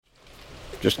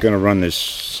Just going to run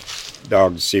this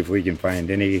dog to see if we can find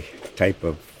any type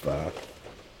of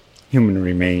human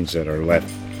remains that are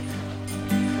left.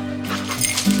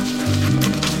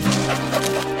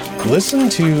 Listen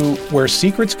to Where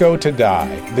Secrets Go to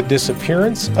Die, The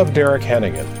Disappearance of Derek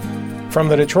Hennigan. From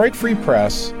the Detroit Free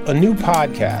Press, a new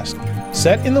podcast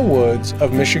set in the woods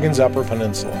of Michigan's Upper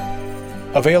Peninsula.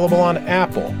 Available on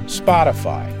Apple,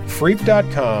 Spotify,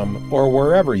 Freep.com, or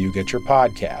wherever you get your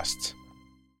podcasts.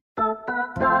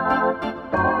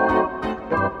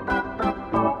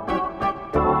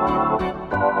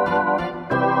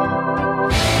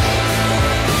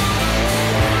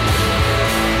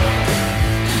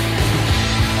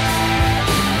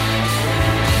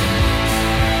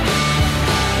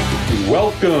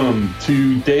 Welcome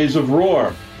to Days of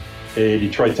Roar, a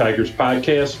Detroit Tigers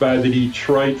podcast by the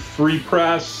Detroit Free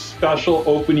Press, special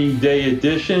opening day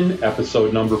edition,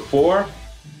 episode number 4.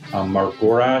 I'm Mark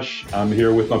Gorash. I'm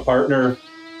here with my partner,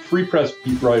 Free Press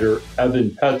beat writer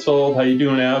Evan Petzold. How you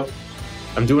doing, Ev?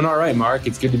 I'm doing all right, Mark.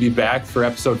 It's good to be back for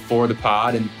episode 4 of the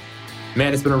pod. And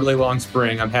man, it's been a really long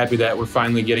spring. I'm happy that we're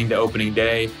finally getting to opening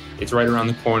day. It's right around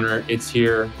the corner. It's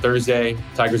here Thursday.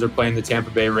 Tigers are playing the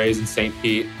Tampa Bay Rays in St.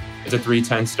 Pete. It's a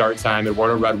 3:10 start time.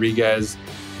 Eduardo Rodriguez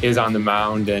is on the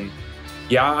mound. And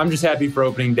yeah, I'm just happy for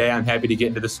opening day. I'm happy to get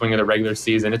into the swing of the regular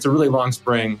season. It's a really long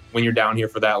spring when you're down here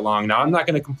for that long. Now, I'm not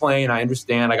going to complain. I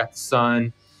understand. I got the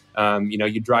sun.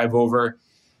 You drive over,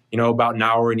 about an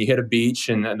hour and you hit a beach,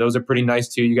 and those are pretty nice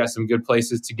too. You got some good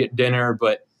places to get dinner,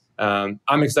 but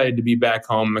I'm excited to be back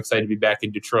home. I'm excited to be back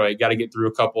in Detroit. Got to get through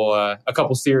a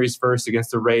couple series first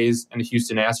against the Rays and the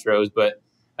Houston Astros, but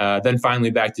then finally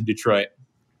back to Detroit.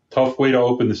 Tough way to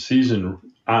open the season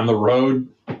on the road,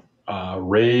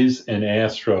 Rays and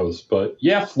Astros. But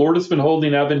yeah, Florida's been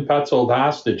holding Evan Petzold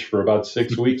hostage for about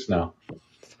 6 weeks now.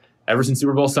 Ever since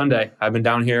Super Bowl Sunday, I've been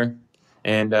down here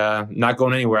and not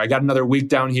going anywhere. I got another week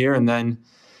down here and then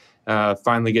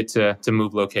finally get to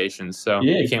move locations. So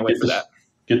yeah, can't wait for that.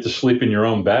 Get to sleep in your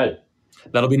own bed.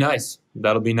 That'll be nice.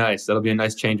 That'll be a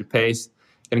nice change of pace.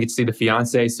 Gonna get to see the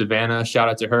fiance, Savannah. Shout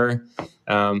out to her.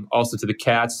 Also to the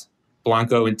cats,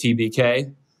 Blanco and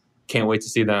TBK. Can't wait to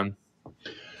see them.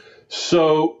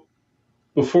 So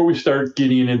before we start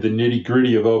getting into the nitty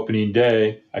gritty of opening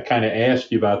day, I kind of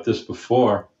asked you about this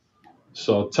before.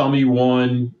 So tell me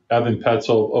one Evan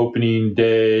Petzold opening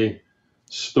day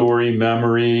story,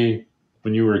 memory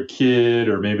when you were a kid,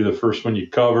 or maybe the first one you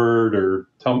covered, or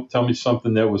tell me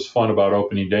something that was fun about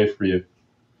opening day for you.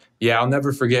 Yeah, I'll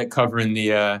never forget covering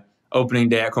the opening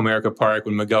day at Comerica Park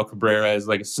when Miguel Cabrera is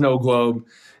like a snow globe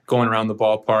going around the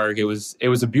ballpark. It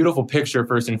was a beautiful picture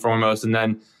first and foremost, and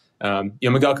then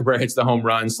Miguel Cabrera hits the home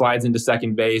run, slides into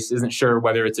second base, isn't sure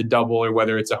whether it's a double or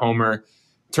whether it's a homer.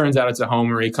 Turns out it's a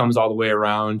homer. He comes all the way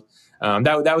around.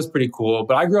 That was pretty cool.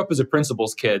 But I grew up as a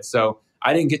principal's kid, so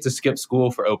I didn't get to skip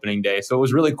school for opening day. So it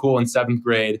was really cool in 7th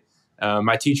grade.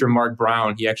 My teacher, Mark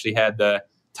Brown, he actually had the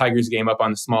Tigers game up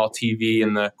on the small TV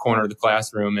in the corner of the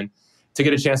classroom, and to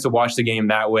get a chance to watch the game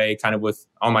that way, kind of with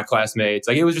all my classmates,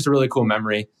 it was just a really cool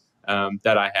memory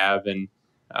that I have. And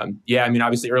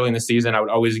obviously early in the season, I would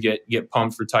always get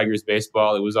pumped for Tigers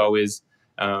baseball. It was always,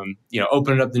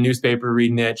 opening up the newspaper,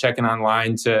 reading it, checking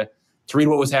online to read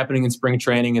what was happening in spring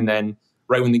training. And then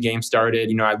right when the game started,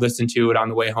 I'd listen to it on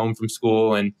the way home from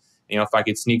school. And, if I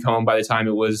could sneak home by the time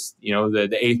it was, the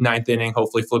 8th, 9th inning,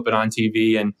 hopefully flip it on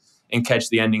TV and catch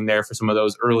the ending there for some of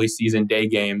those early season day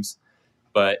games.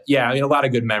 But yeah, a lot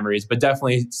of good memories, but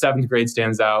definitely 7th grade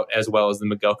stands out, as well as the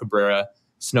Miguel Cabrera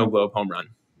snow globe home run.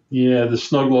 Yeah, the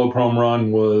snow globe home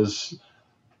run was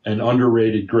an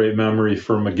underrated great memory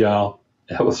for Miguel.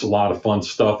 That was a lot of fun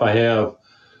stuff. I have,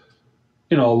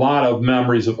 a lot of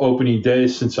memories of opening day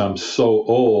since I'm so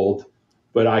old,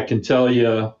 but I can tell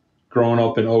you, growing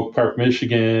up in Oak Park,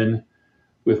 Michigan,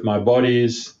 with my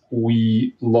buddies,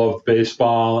 we loved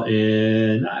baseball.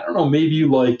 And I don't know, maybe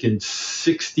like in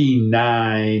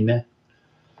 1969,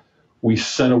 we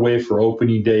sent away for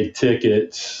opening day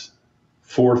tickets.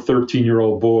 4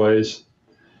 13-year-old boys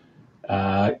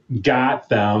got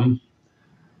them.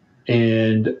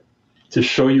 And to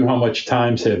show you how much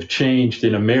times have changed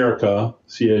in America,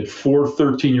 so you had 4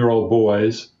 13-year-old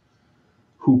boys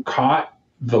who caught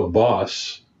the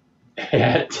bus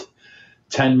at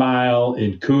 10 Mile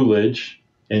in Coolidge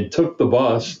and took the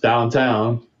bus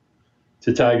downtown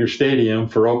to Tiger Stadium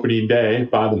for opening day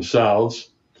by themselves.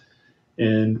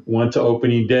 And went to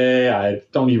opening day. I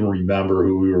don't even remember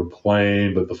who we were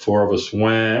playing, but the 4 of us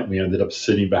went. We ended up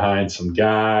sitting behind some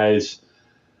guys.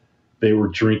 They were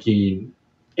drinking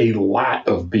a lot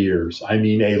of beers. I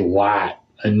mean, a lot.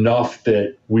 Enough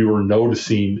that we were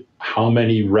noticing how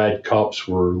many red cups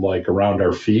were like around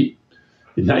our feet.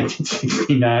 in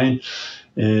 1969.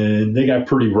 And they got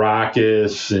pretty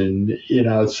raucous, and,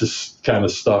 it's just kind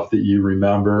of stuff that you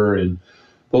remember. And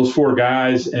those four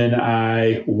guys and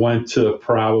I went to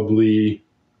probably,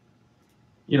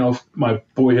 my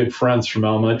boyhood friends from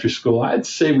elementary school. I'd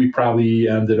say we probably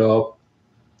ended up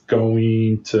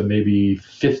going to maybe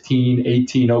 15,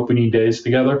 18 opening days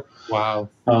together. Wow.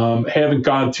 Haven't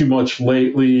gone too much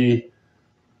lately.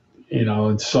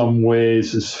 In some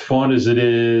ways, as fun as it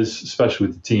is, especially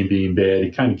with the team being bad,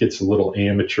 it kind of gets a little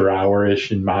amateur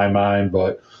hour-ish in my mind,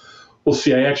 but we'll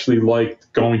see. I actually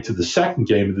liked going to the second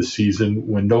game of the season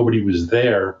when nobody was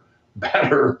there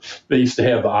better. They used to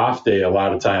have the off day a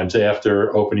lot of times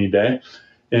after opening day.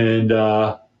 And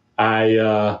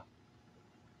I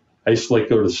used to like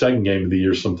go to the second game of the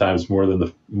year sometimes more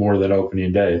than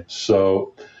opening day.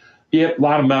 So, yeah, a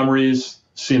lot of memories,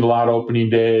 seen a lot of opening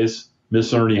days.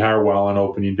 Miss Ernie Harwell on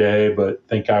opening day, but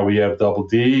thank God we have Double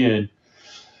D, and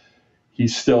he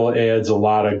still adds a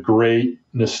lot of great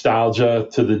nostalgia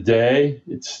to the day.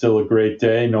 It's still a great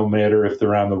day, no matter if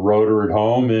they're on the road or at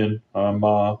home, and I'm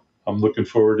looking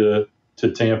forward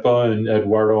to Tampa and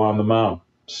Eduardo on the mound.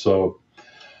 So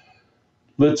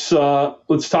let's talk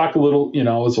a little.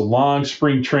 It's a long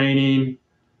spring training.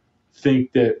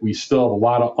 Think that we still have a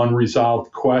lot of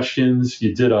unresolved questions.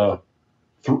 You did a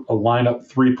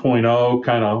lineup 3.0,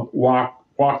 kind of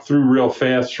walk through real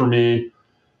fast for me,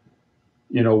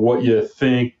 what you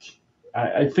think.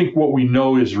 I think what we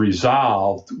know is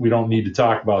resolved. We don't need to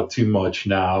talk about too much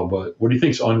now, but what do you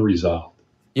think is unresolved?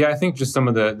 Yeah, I think just some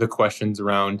of the questions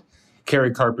around Kerry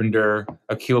Carpenter,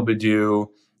 Akil Baddoo,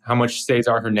 how much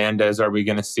Cesar Hernandez are we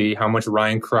going to see? How much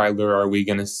Ryan Kryler are we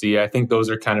going to see? I think those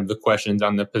are kind of the questions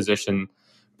on the position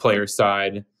player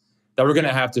side that we're going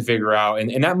to have to figure out.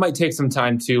 And that might take some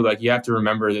time too. Like, you have to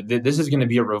remember that this is going to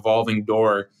be a revolving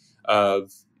door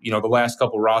of, the last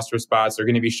couple roster spots are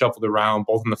going to be shuffled around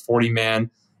both on the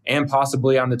 40-man and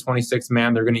possibly on the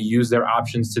 26-man. They're going to use their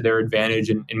options to their advantage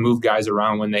and move guys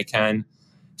around when they can.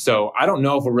 So I don't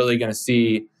know if we're really going to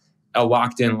see a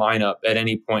locked-in lineup at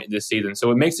any point this season.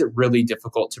 So it makes it really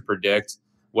difficult to predict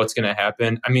what's going to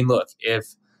happen. I mean, look, if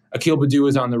Akil Baddoo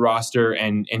is on the roster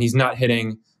and he's not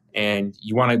hitting, and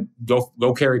you want to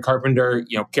go Kerry Carpenter,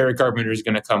 Kerry Carpenter is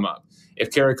going to come up. If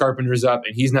Kerry Carpenter's up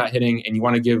and he's not hitting and you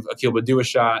want to give Akil Baddoo a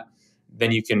shot,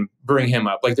 then you can bring him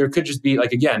up. Like, there could just be,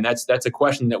 like, again, that's a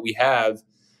question that we have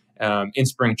in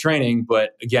spring training.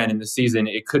 But again, in the season,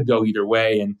 it could go either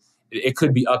way, and it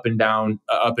could be up and down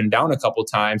a couple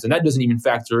times. And that doesn't even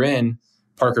factor in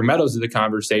Parker Meadows to the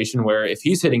conversation, where if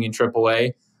he's hitting in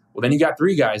AAA, well, then you got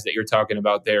three guys that you're talking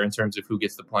about there in terms of who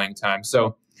gets the playing time.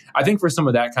 So I think for some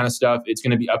of that kind of stuff, it's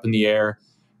going to be up in the air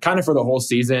kind of for the whole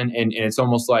season. And it's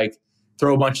almost like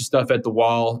throw a bunch of stuff at the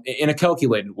wall in a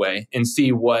calculated way and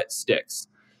see what sticks.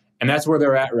 And that's where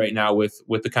they're at right now with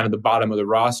the kind of the bottom of the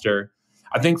roster.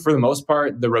 I think for the most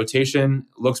part, the rotation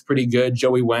looks pretty good.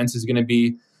 Joey Wentz is going to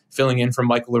be filling in for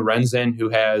Michael Lorenzen, who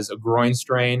has a groin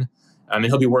strain. And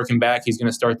he'll be working back. He's going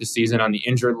to start the season on the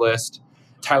injured list.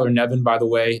 Tyler Nevin, by the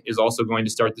way, is also going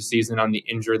to start the season on the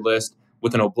injured list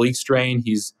with an oblique strain.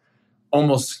 He's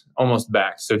almost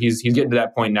back. So he's getting to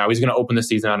that point now. He's going to open the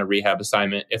season on a rehab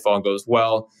assignment if all goes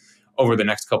well over the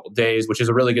next couple of days, which is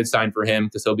a really good sign for him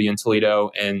because he'll be in Toledo,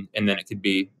 and then it could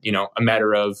be, a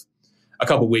matter of a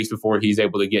couple of weeks before he's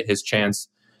able to get his chance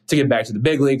to get back to the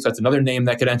big leagues. So that's another name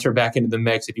that could enter back into the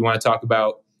mix if you want to talk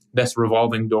about this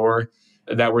revolving door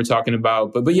that we're talking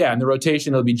about. But yeah, in the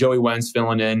rotation, it'll be Joey Wentz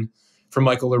filling in for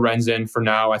Michael Lorenzen for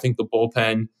now. I think the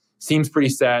bullpen seems pretty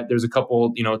set. There's a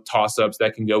couple, toss-ups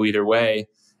that can go either way.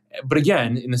 But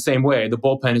again, in the same way, the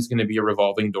bullpen is going to be a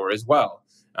revolving door as well.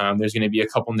 There's going to be a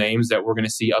couple names that we're going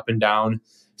to see up and down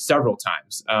several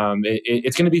times.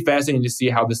 It's going to be fascinating to see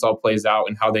how this all plays out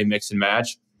and how they mix and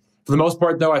match. For the most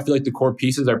part, though, I feel like the core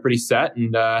pieces are pretty set.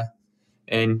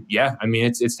 And yeah, I mean,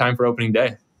 it's time for opening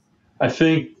day. I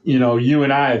think, you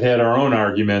and I have had our own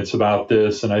arguments about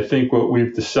this, and I think what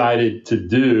we've decided to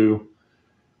do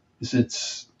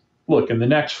is look, in the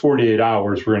next 48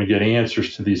 hours, we're going to get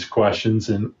answers to these questions,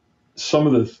 and some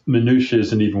of the minutiae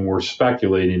isn't even worth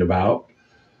speculating about.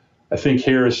 I think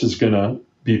Harris is going to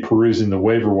be perusing the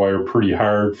waiver wire pretty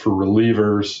hard for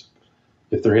relievers.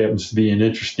 If there happens to be an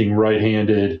interesting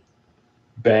right-handed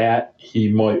bat, he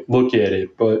might look at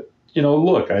it. But,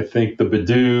 look, I think the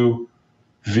Baddoo,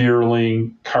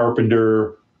 Vierling,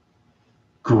 Carpenter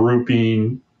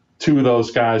grouping, two of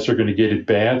those guys are going to get at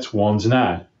bats, one's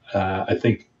not. I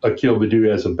think Akil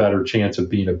Baddoo has a better chance of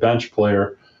being a bench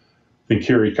player than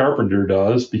Kerry Carpenter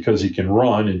does because he can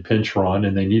run and pinch run,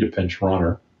 and they need a pinch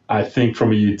runner. I think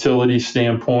from a utility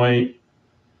standpoint,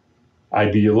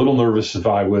 I'd be a little nervous if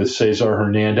I was Cesar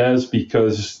Hernandez,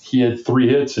 because he had 3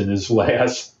 hits in his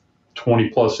last 20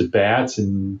 plus at bats.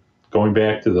 And going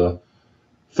back to the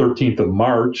 13th of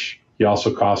March, he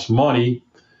also costs money.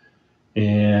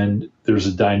 And there's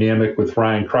a dynamic with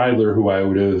Ryan Kreidler, who I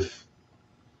would have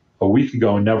a week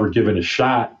ago never given a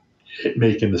shot at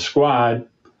making the squad.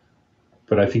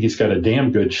 But I think he's got a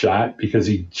damn good shot because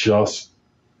he just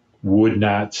would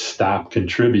not stop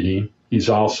contributing. He's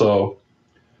also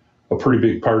a pretty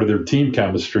big part of their team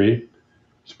chemistry.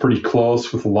 He's pretty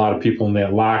close with a lot of people in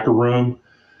that locker room.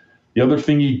 The other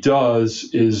thing he does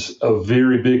is a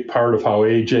very big part of how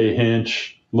A.J.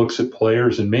 Hinch looks at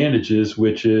players and manages,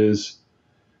 which is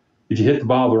if you hit the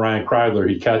ball to Ryan Kreidler,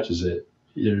 he catches it.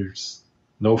 There's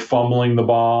no fumbling the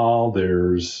ball.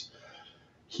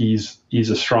 He's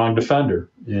a strong defender,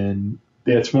 and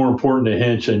that's more important to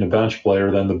Hinch and the bench player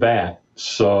than the bat.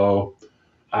 So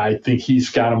I think he's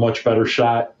got a much better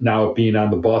shot now at being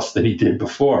on the bus than he did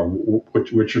before.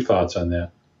 What's your thoughts on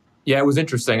that? Yeah, it was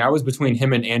interesting. I was between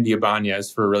him and Andy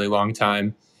Ibanez for a really long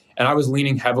time, and I was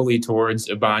leaning heavily towards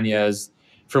Ibanez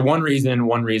for one reason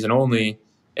only,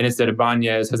 and it's that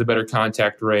Ibanez has a better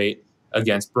contact rate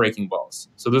against breaking balls.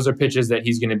 So those are pitches that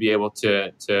he's going to be able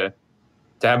to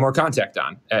have more contact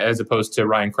on, as opposed to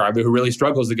Ryan Kreidler, who really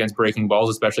struggles against breaking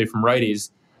balls, especially from righties.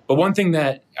 But one thing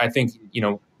that I think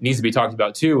needs to be talked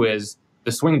about too is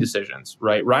the swing decisions,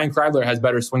 right? Ryan Kreidler has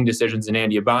better swing decisions than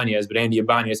Andy Ibanez, but Andy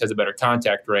Ibanez has a better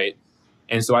contact rate.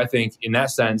 And so I think in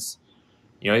that sense,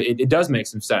 it does make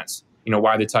some sense,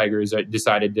 why the Tigers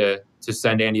decided to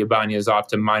send Andy Ibanez off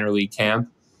to minor league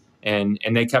camp, and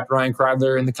they kept Ryan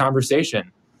Kreidler in the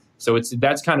conversation. So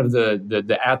that's kind of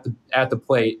the at the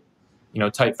plate,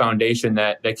 type foundation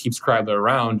that keeps Kreidler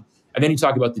around. And then you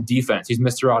talk about the defense. He's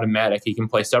Mr. Automatic. He can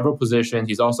play several positions.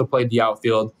 He's also played the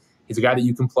outfield. He's a guy that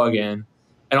you can plug in.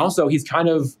 And also, he's kind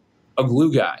of a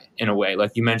glue guy in a way,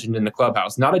 like you mentioned in the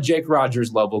clubhouse. Not a Jake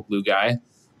Rogers level glue guy,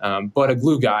 but a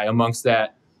glue guy amongst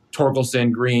that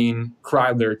Torkelson, Green,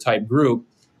 Kreidler type group.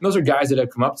 And those are guys that have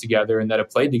come up together and that have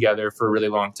played together for a really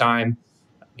long time.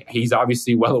 He's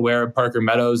obviously well aware of Parker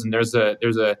Meadows, and there's a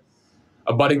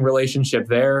budding relationship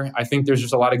there. I think there's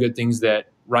just a lot of good things that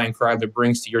Ryan Kreidler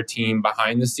brings to your team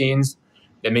behind the scenes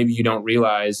that maybe you don't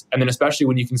realize. And then especially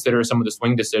when you consider some of the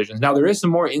swing decisions. Now, there is some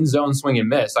more in-zone swing and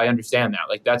miss. I understand that.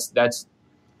 Like that's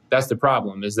the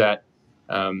problem, is that,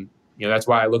 that's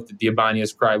why I looked at the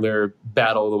Ibanez-Kreidler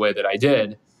battle the way that I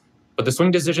did. But the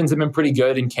swing decisions have been pretty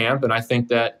good in camp, and I think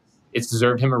that it's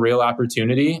deserved him a real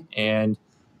opportunity, and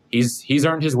he's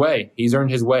earned his way. He's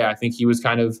earned his way. I think he was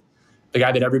kind of the guy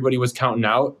that everybody was counting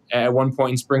out at one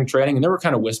point in spring training. And there were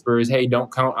kind of whispers, hey, don't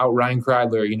count out Ryan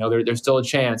Kreidler. There's still a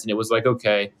chance. And it was like,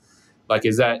 okay, like,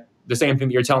 is that the same thing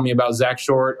that you're telling me about Zach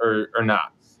Short or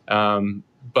not?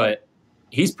 But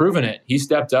he's proven it. He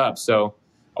stepped up. So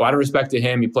a lot of respect to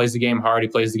him. He plays the game hard. He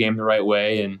plays the game the right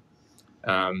way. And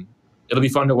it'll be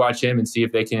fun to watch him and see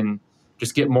if they can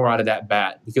just get more out of that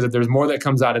bat. Because if there's more that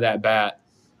comes out of that bat,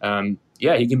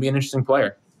 he can be an interesting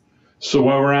player. So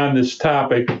while we're on this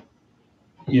topic,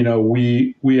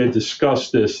 we had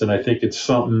discussed this, and I think it's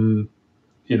something,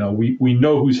 we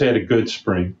know who's had a good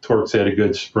spring. Tork's had a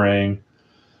good spring.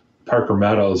 Parker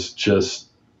Meadows just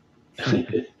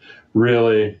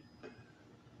really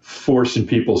forcing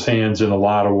people's hands in a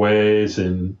lot of ways.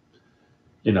 And,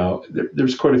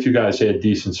 there's quite a few guys who had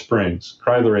decent springs.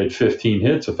 Kreidler had 15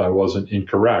 hits, if I wasn't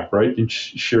incorrect, right? You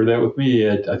share that with me.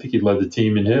 I think he led the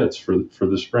team in hits for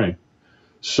the spring.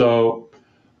 So,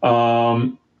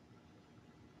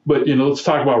 but, let's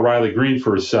talk about Riley Green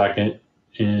for a second.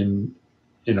 And,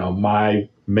 my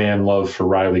man love for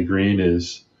Riley Green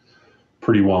is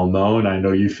pretty well known. I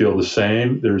know you feel the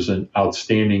same. There's an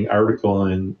outstanding article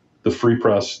in the Free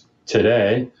Press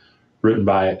today written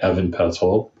by Evan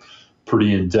Petzold,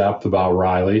 pretty in-depth about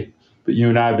Riley. But you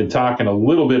and I have been talking a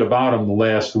little bit about him the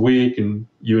last week, and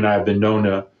you and I have been known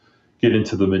to get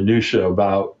into the minutia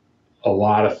about a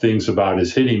lot of things about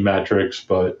his hitting metrics,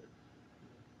 but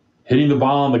hitting the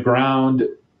ball on the ground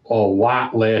a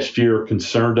lot last year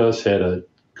concerned us. Had a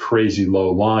crazy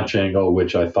low launch angle,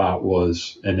 which I thought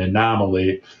was an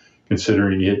anomaly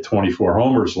considering he hit 24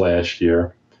 homers last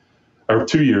year, or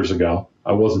 2 years ago.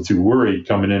 I wasn't too worried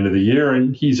coming into the year,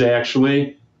 and he's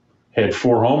actually had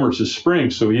 4 homers this spring,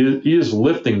 so he is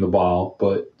lifting the ball,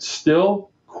 but still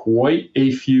quite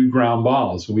a few ground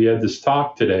balls. We had this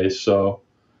talk today, so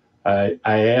I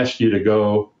asked you to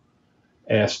go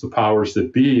ask the powers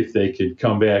that be if they could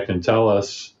come back and tell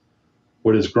us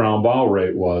what his ground ball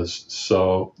rate was.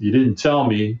 So you didn't tell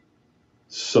me,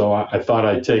 so I thought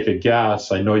I'd take a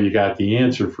guess. I know you got the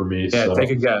answer for me. Yeah, so. Take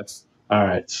a guess. All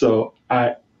right, so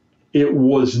it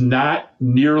was not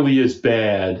nearly as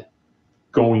bad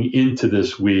going into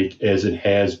this week as it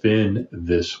has been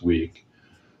this week.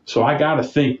 So I got to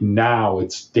think now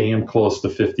it's damn close to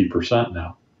 50%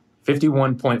 now.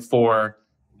 51.4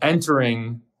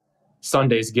 entering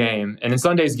Sunday's game. And in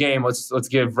Sunday's game, let's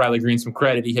give Riley Green some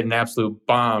credit. He hit an absolute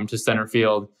bomb to center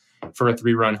field for a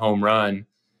 3-run home run.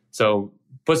 So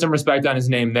put some respect on his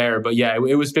name there. But yeah,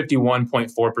 it was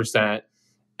 51.4%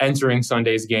 entering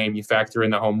Sunday's game. You factor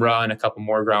in the home run, a couple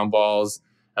more ground balls.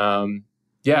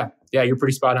 Yeah, you're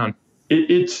pretty spot on.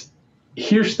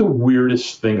 Here's the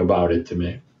weirdest thing about it to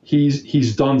me.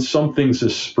 He's done some things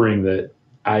this spring that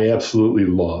I absolutely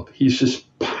love. He's just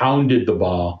pounded the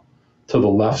ball to the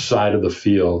left side of the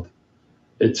field.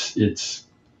 I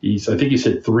think he's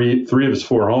hit three of his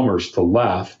 4 homers to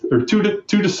left, or two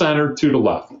to center, 2 to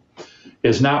left. He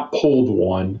has not pulled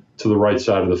one to the right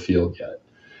side of the field yet.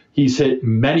 He's hit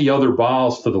many other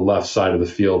balls to the left side of the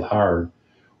field hard.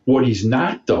 What he's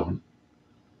not done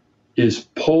is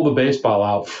pull the baseball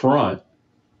out front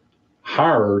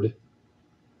hard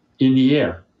in the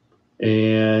air.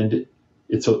 And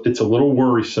it's a little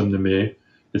worrisome to me.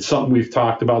 It's something we've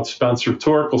talked about Spencer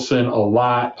Torkelson a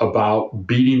lot, about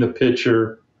beating the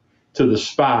pitcher to the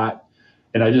spot.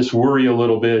 And I just worry a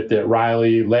little bit that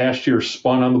Riley last year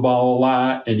spun on the ball a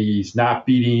lot, and he's not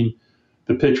beating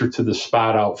the pitcher to the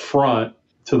spot out front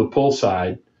to the pull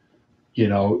side. You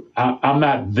know, I'm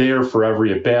not there for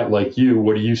every at bat like you.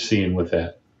 What are you seeing with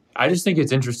that? I just think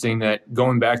it's interesting that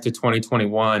going back to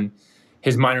 2021,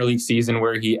 his minor league season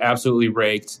where he absolutely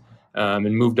raked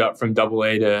and moved up from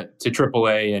AA to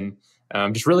AAA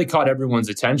and just really caught everyone's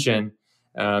attention.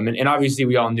 And obviously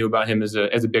we all knew about him as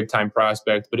a big time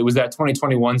prospect, but it was that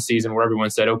 2021 season where everyone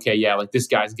said, okay, yeah, like this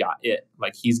guy's got it.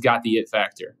 Like he's got the it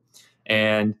factor.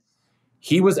 And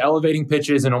he was elevating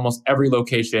pitches in almost every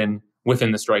location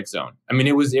within the strike zone. I mean,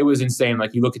 it was insane.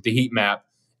 Like you look at the heat map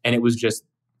and it was just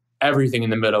everything in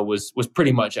the middle was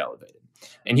pretty much elevated.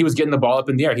 And he was getting the ball up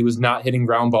in the air. He was not hitting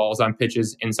ground balls on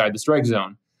pitches inside the strike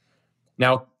zone.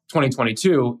 Now,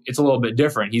 2022, it's a little bit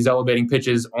different. He's elevating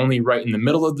pitches only right in the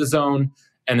middle of the zone,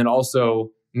 and then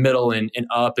also middle and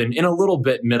up and in a little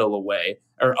bit middle away,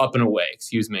 or up and away,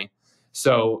 excuse me.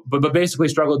 So, but basically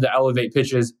struggled to elevate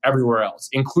pitches everywhere else,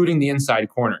 including the inside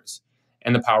corners.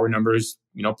 And the power numbers,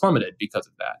 plummeted because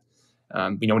of that.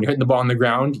 When you're hitting the ball on the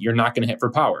ground, you're not going to hit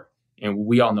for power. And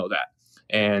we all know that.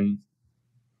 And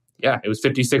yeah, it was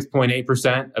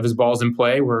 56.8% of his balls in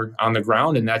play were on the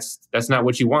ground, and that's not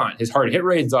what you want. His hard hit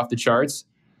rate is off the charts,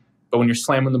 but when you're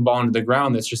slamming the ball into the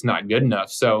ground, that's just not good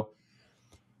enough. So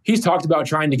he's talked about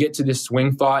trying to get to this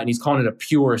swing thought, and he's calling it a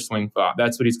pure swing thought.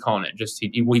 That's what he's calling it. Just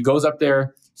he goes up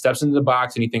there, steps into the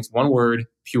box, and he thinks one word,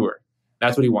 pure.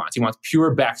 That's what he wants. He wants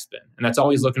pure backspin, and that's all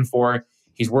he's looking for.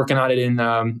 He's working on it in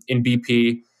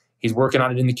BP. He's working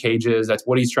on it in the cages. That's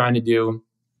what he's trying to do,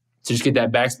 to just get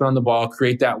that backspin on the ball,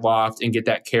 create that loft, and get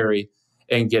that carry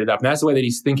and get it up. And that's the way that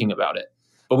he's thinking about it.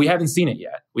 But we haven't seen it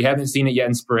yet. We haven't seen it yet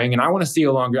in spring. And I want to see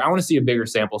a bigger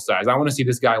sample size. I want to see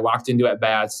this guy locked into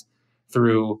at-bats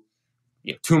through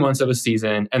 2 months of a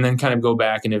season, and then kind of go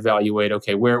back and evaluate,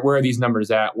 okay, where are these numbers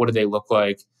at? What do they look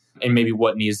like? And maybe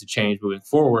what needs to change moving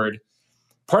forward.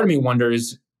 Part of me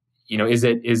wonders, is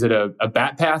it a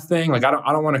bat path thing? Like I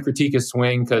don't want to critique his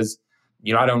swing because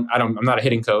I'm not a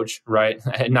hitting coach, right?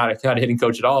 not a hitting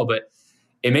coach at all, but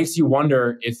it makes you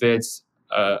wonder if it's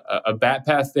a bat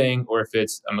path thing or if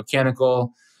it's a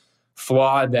mechanical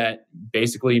flaw that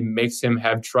basically makes him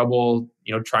have trouble,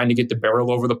 trying to get the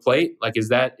barrel over the plate. Like, is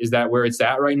that where it's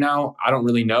at right now? I don't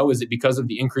really know. Is it because of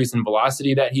the increase in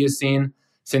velocity that he has seen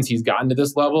since he's gotten to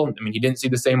this level? I mean, he didn't see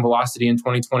the same velocity in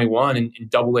 2021 in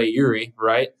AA Erie,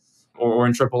 right? Or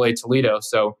in AAA Toledo.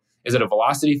 So is it a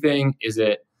velocity thing? Is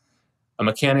it a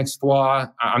mechanics flaw?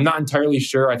 I'm not entirely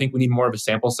sure. I think we need more of a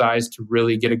sample size to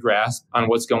really get a grasp on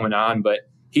what's going on. But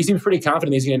he seems pretty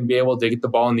confident he's going to be able to get the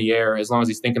ball in the air as long as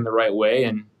he's thinking the right way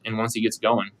and once he gets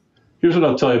going. Here's what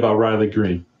I'll tell you about Riley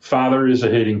Green. Father is a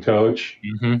hitting coach,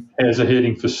 has a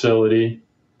hitting facility,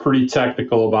 pretty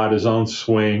technical about his own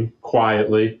swing,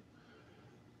 quietly.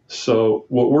 So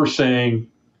what we're saying,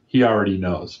 he already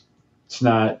knows. It's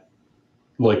not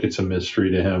like it's a mystery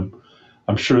to him.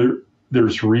 I'm sure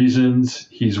there's reasons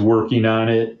he's working on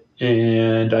it,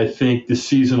 and I think this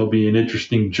season will be an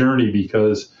interesting journey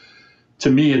because,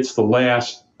 to me, it's the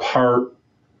last part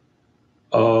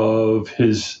of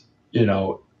his,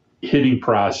 hitting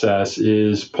process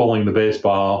is pulling the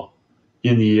baseball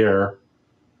in the air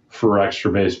for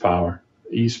extra base power.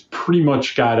 He's pretty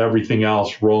much got everything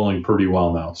else rolling pretty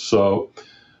well now. So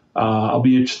I'll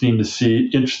be interested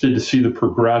to see the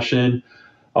progression.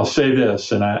 I'll say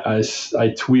this, and I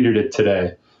tweeted it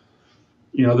today.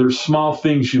 there's small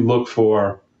things you look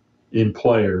for in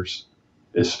players,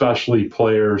 especially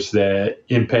players that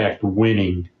impact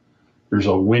winning. There's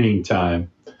a winning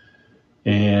time.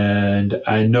 And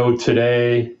I know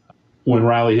today when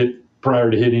Riley hit prior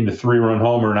to hitting the 3-run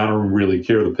homer, and I don't really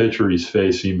care the pitcher he's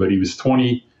facing, but he was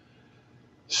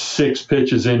 26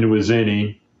 pitches into his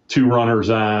inning, 2 runners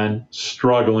on,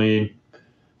 struggling,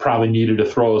 probably needed to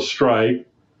throw a strike.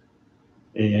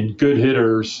 And good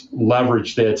hitters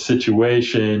leverage that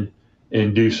situation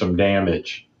and do some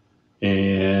damage.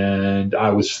 And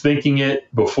I was thinking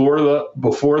it before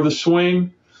the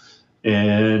swing,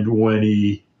 and when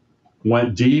he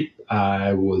went deep,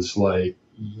 I was like,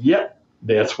 yep,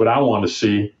 that's what I want to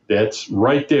see. That's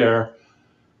right there.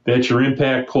 That's your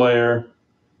impact player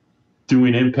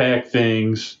doing impact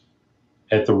things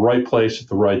at the right place at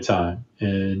the right time.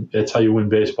 And that's how you win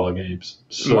baseball games.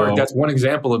 So, Mark, that's one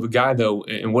example of a guy, though,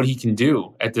 and what he can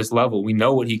do at this level. We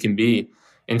know what he can be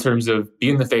in terms of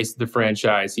being the face of the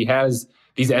franchise. He has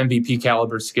these MVP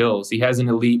caliber skills. He has an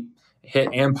elite hit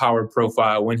and power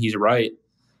profile when he's right.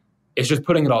 It's just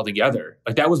putting it all together.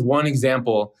 Like, that was one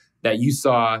example that you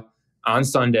saw on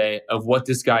Sunday of what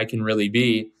this guy can really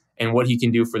be and what he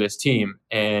can do for this team.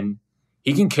 And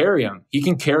he can carry him. He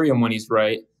can carry him when he's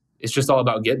right. It's just all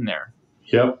about getting there.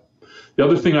 Yep. The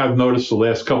other thing I've noticed the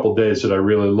last couple of days that I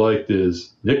really liked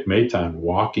is Nick Maton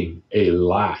walking a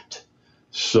lot.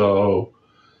 So,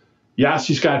 yes,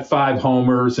 he's got 5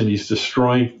 homers and he's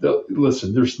destroying.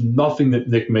 Listen, there's nothing that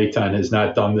Nick Maton has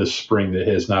not done this spring that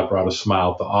has not brought a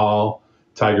smile to all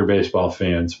Tiger baseball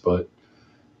fans. But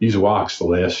these walks the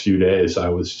last few days,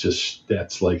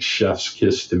 that's like chef's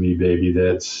kiss to me, baby.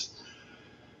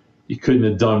 You couldn't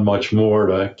have done much more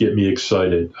to get me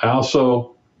excited. I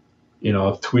also,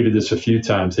 I've tweeted this a few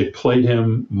times. They played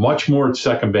him much more at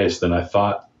second base than I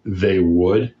thought they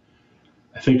would.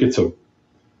 I think it's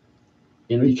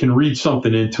you can read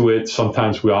something into it.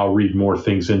 Sometimes we all read more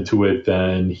things into it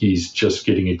than he's just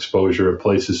getting exposure at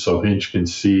places so Hinch can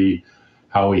see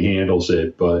how he handles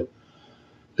it. But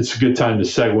it's a good time to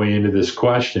segue into this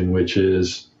question, which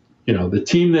is, the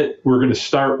team that we're going to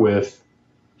start with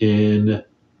in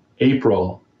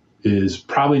April is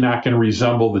probably not going to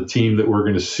resemble the team that we're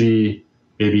going to see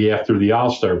maybe after the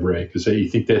All-Star break. You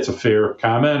think that's a fair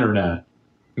comment or not?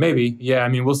 Maybe. Yeah. I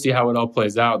mean, we'll see how it all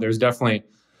plays out. There's definitely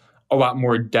a lot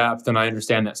more depth, and I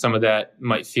understand that some of that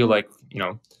might feel like,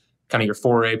 kind of your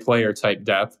 4A player type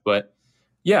depth. But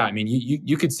yeah, I mean,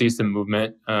 you could see some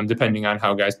movement depending on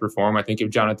how guys perform. I think if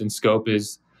Jonathan Scope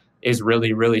is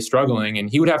really, really struggling, and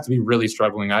he would have to be really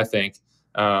struggling, I think.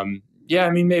 Yeah,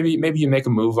 I mean, maybe you make a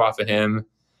move off of him.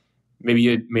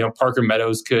 Maybe Parker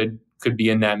Meadows could be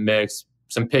in that mix.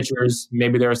 Some pitchers,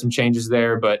 maybe there are some changes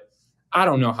there, but I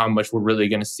don't know how much we're really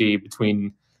going to see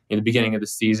between the beginning of the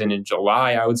season in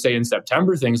July. I would say in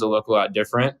September things will look a lot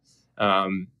different,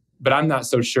 but I'm not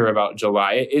so sure about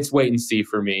July. It's wait and see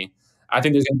for me. I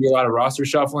think there's going to be a lot of roster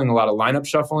shuffling, a lot of lineup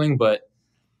shuffling, but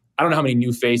I don't know how many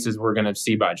new faces we're going to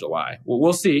see by July.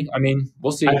 We'll see. I mean,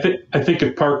 we'll see. I think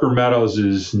if Parker Meadows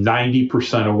is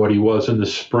 90% of what he was in the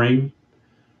spring,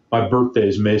 my birthday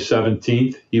is May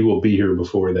 17th. He will be here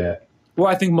before that. Well,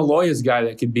 I think Malloy is a guy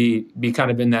that could be kind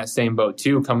of in that same boat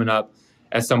too, coming up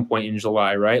at some point in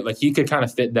July, right? Like, he could kind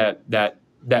of fit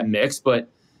that mix, but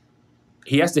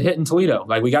he has to hit in Toledo.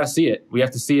 Like, we got to see it. We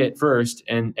have to see it first,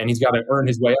 and he's got to earn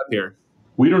his way up here.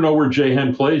 We don't know where Jay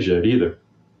Henn plays yet either.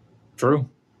 True.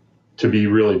 To be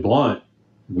really blunt,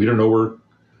 we don't know where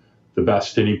the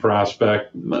best hitting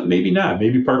prospect. Maybe not.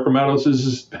 Maybe Parker Meadows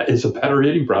is a better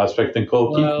hitting prospect than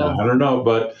Cole Keith. Now, I don't know,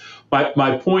 but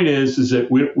my point is that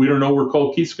we don't know where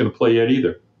Cole Keith's going to play yet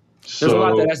either. There's a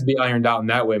lot that has to be ironed out in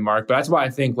that way, Mark. But that's why I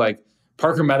think like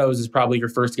Parker Meadows is probably your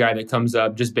first guy that comes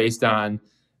up just based on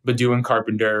Baddoo and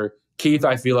Carpenter. Keith,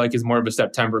 I feel like, is more of a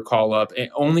September call-up,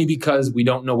 only because we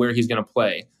don't know where he's going to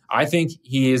play. I think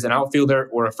he is an outfielder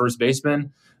or a first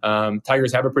baseman.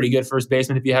 Tigers have a pretty good first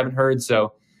baseman, if you haven't heard.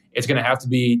 So it's going to have to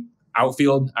be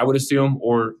outfield, I would assume,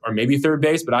 or maybe third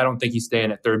base. But I don't think he's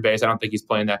staying at third base. I don't think he's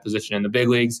playing that position in the big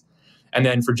leagues. And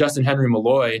then for Justin Henry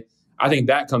Malloy, I think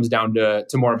that comes down to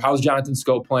more of how's Jonathan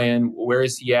Scope playing? Where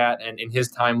is he at? And in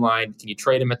his timeline, can you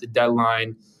trade him at the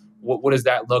deadline? What does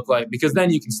that look like? Because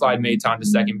then you can slide Maton to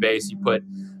second base. You put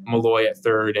Malloy at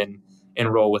third and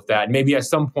roll with that. And maybe at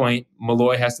some point,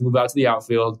 Malloy has to move out to the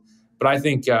outfield. But I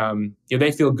think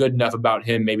they feel good enough about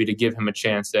him maybe to give him a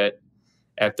chance at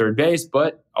third base.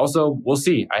 But also, we'll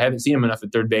see. I haven't seen him enough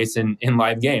at third base in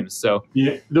live games. So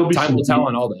yeah, there'll be time will tell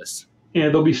on all this. Yeah,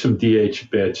 there'll be some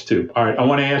DH bats too. All right, I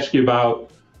want to ask you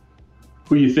about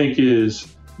who you think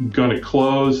is going to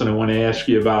close, and I want to ask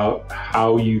you about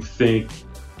how you think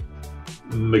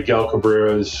Miguel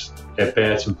Cabrera's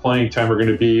at-bats and playing time are going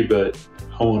to be, but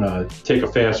I want to take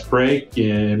a fast break,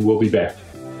 and we'll be back.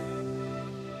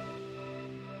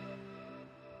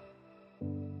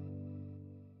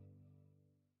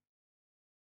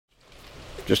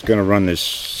 Just going to run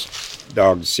this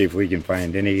dog to see if we can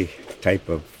find any type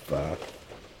of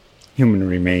human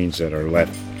remains that are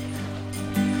left.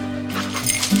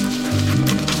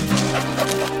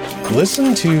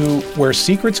 Listen to Where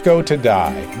Secrets Go to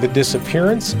Die, The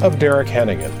Disappearance of Derek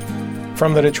Hennigan.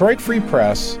 From the Detroit Free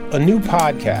Press, a new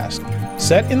podcast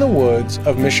set in the woods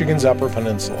of Michigan's Upper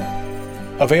Peninsula.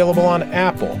 Available on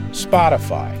Apple,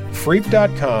 Spotify,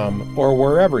 Freep.com, or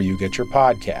wherever you get your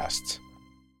podcasts.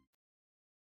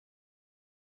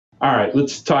 All right,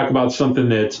 let's talk about something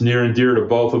that's near and dear to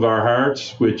both of our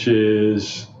hearts, which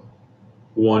is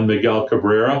one Miguel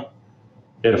Cabrera.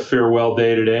 Had a farewell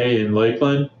day today in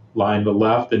Lakeland, lined to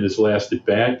left in his last at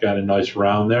bat, got a nice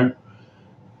round there.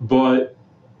 But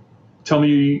tell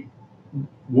me,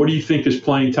 what do you think his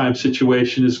playing time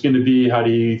situation is going to be? How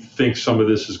do you think some of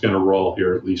this is going to roll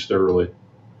here, at least early?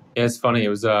 Yeah, it's funny. It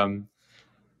was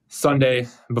Sunday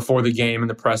before the game in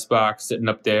the press box, sitting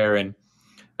up there, and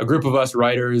a group of us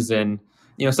writers and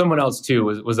someone else too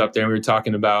was up there, and we were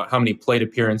talking about how many plate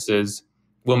appearances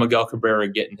will Miguel Cabrera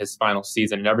get in his final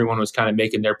season, and everyone was kind of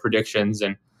making their predictions.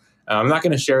 And I'm not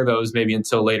going to share those maybe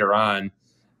until later on,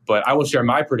 but I will share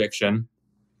my prediction.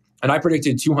 And I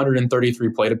predicted 233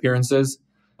 plate appearances.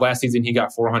 Last season, he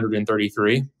got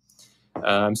 433.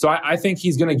 So I think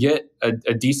he's going to get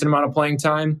a decent amount of playing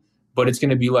time, but it's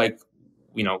going to be like,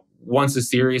 once a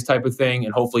series type of thing,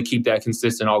 and hopefully keep that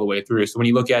consistent all the way through. So when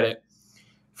you look at it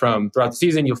from throughout the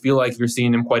season, you'll feel like you're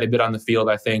seeing him quite a bit on the field,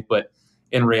 I think. But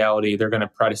in reality, they're going to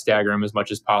try to stagger him as much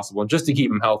as possible just to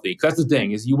keep him healthy. Because that's the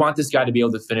thing, is you want this guy to be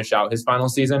able to finish out his final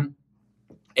season.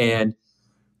 And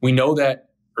we know that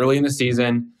early in the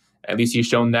season, at least he's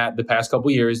shown that the past couple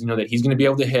of years, that he's going to be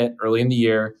able to hit early in the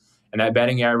year, and that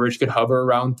batting average could hover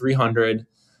around 300.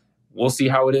 We'll see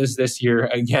how it is this year.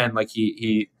 Again, like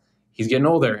he's getting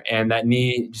older, and that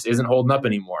knee just isn't holding up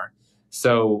anymore.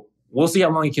 So we'll see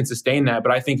how long he can sustain that.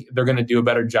 But I think they're going to do a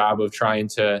better job of trying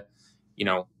to,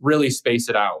 really space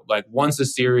it out, like once a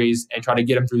series, and try to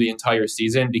get him through the entire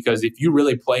season. Because if you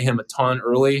really play him a ton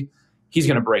early, he's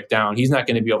going to break down. He's not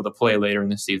going to be able to play later in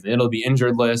the season. It'll be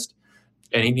injured list.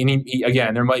 And he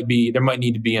again, there might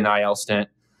need to be an IL stint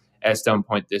at some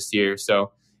point this year.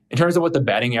 So in terms of what the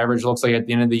batting average looks like at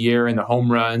the end of the year and the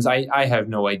home runs, I have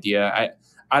no idea.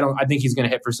 I think he's going to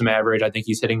hit for some average. I think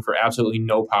he's hitting for absolutely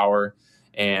no power.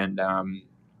 And,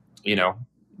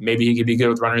 maybe he could be good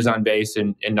with runners on base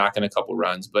and knocking a couple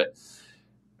runs. But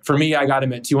for me, I got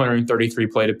him at 233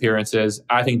 plate appearances.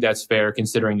 I think that's fair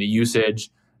considering the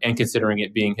usage and considering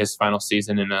it being his final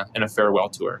season in a farewell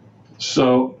tour.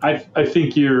 So I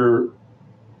think your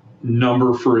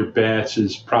number for at-bats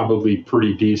is probably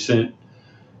pretty decent.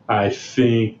 I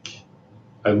think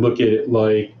I look at it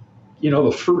like,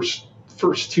 the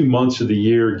first 2 months of the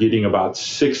year, getting about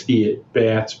 60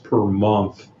 at-bats per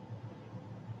month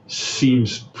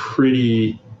seems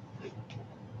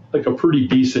like a pretty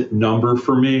decent number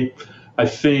for me. I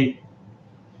think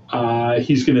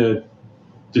he's going to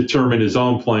determine his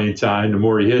own playing time. The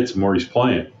more he hits, the more he's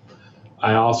playing.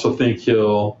 I also think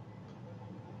he'll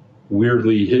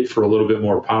weirdly hit for a little bit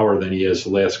more power than he has the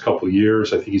last couple of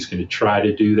years. I think he's going to try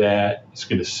to do that. He's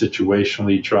going to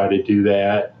situationally try to do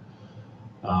that.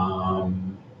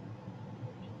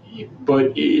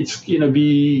 But it's going to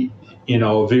be,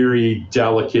 a very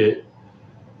delicate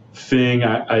thing.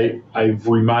 I've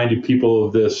reminded people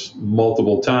of this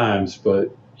multiple times,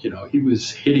 but, he was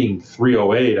hitting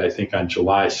 308, I think, on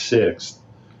July 6th.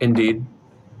 Indeed.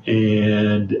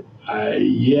 And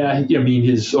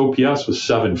his OPS was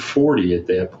 740 at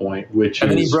that point, and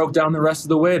then he broke down the rest of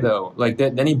the way, though. Like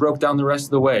that, then he broke down the rest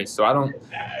of the way. So I don't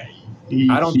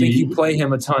think you play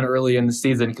him a ton early in the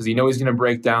season because he's going to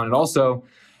break down. And also,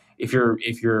 if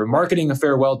you're marketing a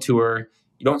farewell tour,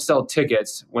 you don't sell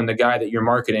tickets when the guy that you're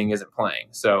marketing isn't playing.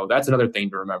 So that's another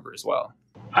thing to remember as well.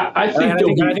 I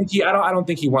don't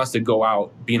think he wants to go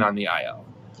out being on the IL.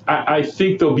 I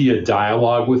think there'll be a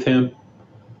dialogue with him,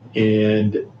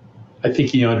 and I think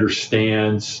he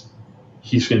understands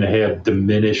he's going to have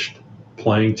diminished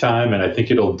playing time, and I think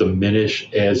it'll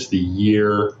diminish as the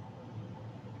year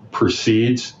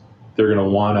proceeds. They're going to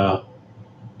want to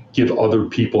give other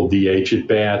people DH at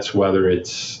bats, whether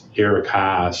it's Eric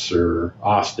Haas or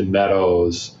Austin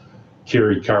Meadows,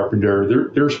 Kerry Carpenter.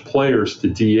 There's players to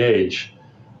DH.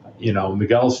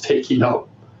 Miguel's taking up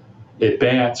at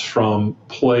bats from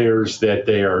players that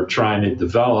they are trying to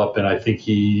develop, and I think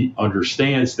he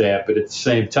understands that. But at the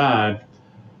same time,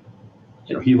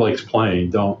 he likes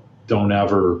playing. Don't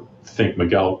ever think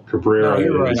Miguel Cabrera No,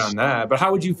 you're right is. on that. But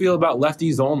how would you feel about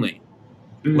lefties only?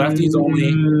 Lefties only.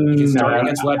 He can start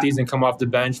against lefties and come off the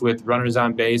bench with runners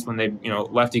on base when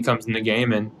lefty comes in the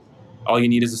game, and all you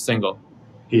need is a single.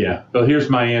 Yeah. Well, here's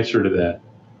my answer to that.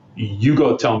 You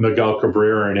go tell Miguel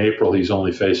Cabrera in April he's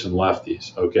only facing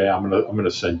lefties. Okay, I'm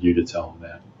gonna send you to tell him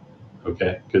that.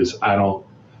 Okay, because I don't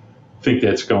think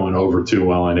that's going over too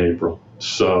well in April.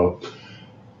 So,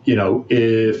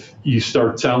 if you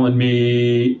start telling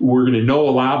me we're going to know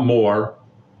a lot more,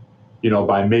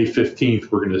 by May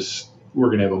 15th, we're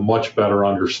going to have a much better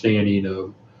understanding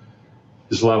of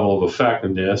his level of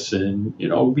effectiveness. And,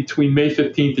 between May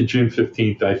 15th and June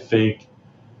 15th, I think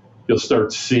you'll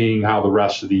start seeing how the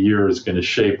rest of the year is going to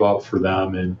shape up for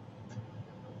them. And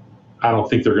I don't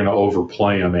think they're going to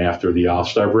overplay him after the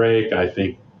All-Star break. I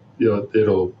think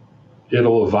it'll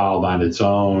evolve on its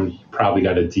own. He probably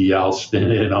got a DL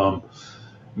stint in him. I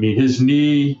mean, his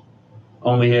knee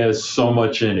only has so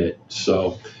much in it.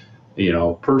 So,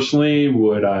 personally,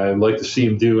 would I like to see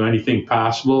him do anything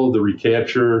possible to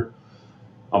recapture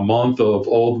a month of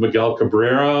old Miguel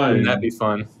Cabrera? Wouldn't that be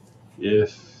fun?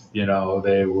 If,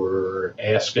 they were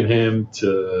asking him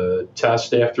to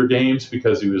test after games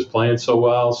because he was playing so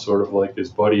well, sort of like his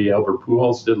buddy Albert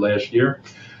Pujols did last year,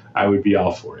 I would be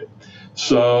all for it.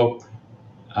 So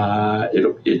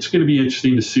it's going to be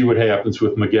interesting to see what happens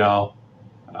with Miguel.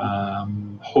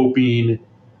 Hoping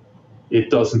it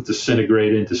doesn't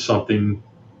disintegrate into something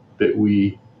that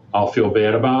we all feel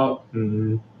bad about.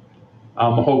 And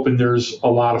I'm hoping there's a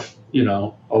lot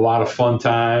of fun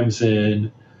times,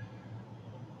 and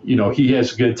he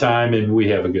has a good time and we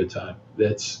have a good time.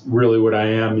 That's really what I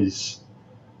am.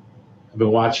 I've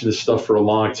been watching this stuff for a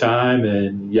long time,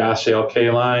 and Yasiel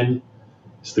Kaline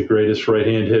is the greatest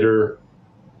right-hand hitter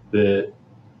that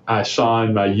I saw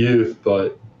in my youth.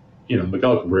 But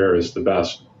Miguel Cabrera is the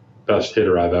best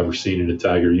hitter I've ever seen in a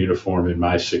Tiger uniform in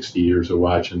my 60 years of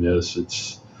watching this.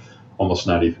 It's almost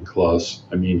not even close.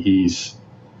 I mean, he's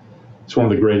one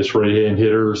of the greatest right-hand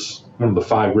hitters, one of the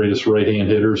 5 greatest right-hand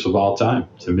hitters of all time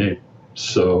to me.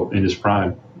 So in his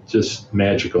prime, just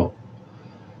magical.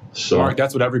 So Mark,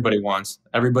 that's what everybody wants.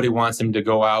 Everybody wants him to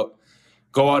go out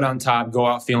on top, go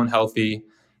out feeling healthy,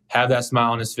 have that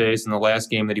smile on his face in the last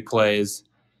game that he plays,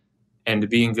 and to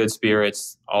be in good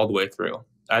spirits all the way through.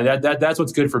 That's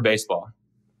what's good for baseball,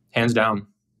 hands down.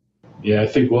 Yeah, I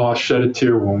think we'll all shed a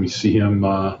tear when we see him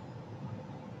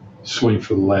swing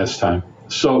for the last time.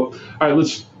 So, all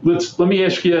right, let me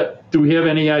ask you: do we have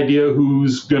any idea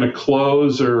who's going to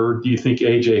close, or do you think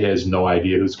AJ has no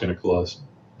idea who's going to close?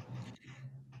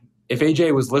 If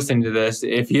AJ was listening to this,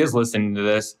 if he is listening to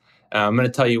this, I'm going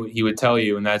to tell you what he would tell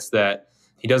you, and that's that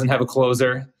he doesn't have a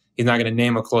closer. He's not going to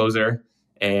name a closer,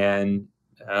 and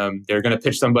they're going to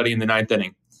pitch somebody in the 9th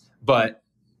inning. But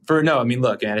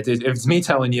look, and if it's me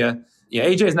telling you,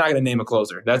 AJ is not going to name a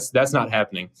closer. That's not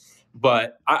happening.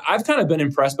 But I've kind of been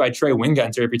impressed by Trey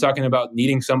Wingenter. If you're talking about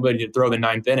needing somebody to throw the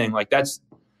 9th inning,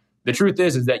 the truth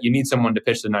is that you need someone to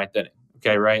pitch the 9th inning.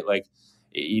 Okay, right? Like,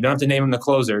 you don't have to name him the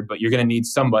closer, but you're going to need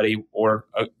somebody or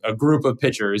a group of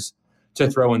pitchers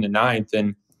to throw in the 9th.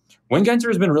 And Wingenter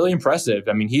has been really impressive.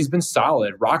 I mean, he's been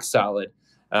solid, rock solid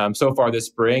so far this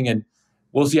spring. And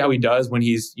we'll see how he does when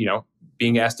he's,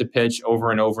 being asked to pitch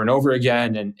over and over and over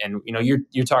again. And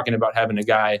you're talking about having a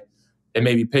guy that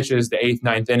maybe pitches the 8th,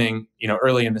 9th inning,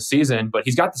 early in the season, but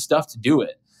he's got the stuff to do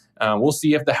it. We'll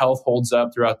see if the health holds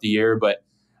up throughout the year, but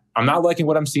I'm not liking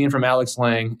what I'm seeing from Alex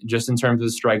Lang just in terms of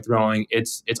the strike throwing.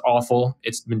 It's awful.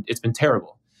 It's been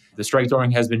terrible. The strike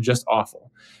throwing has been just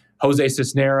awful. Jose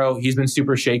Cisnero, he's been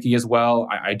super shaky as well.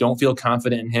 I don't feel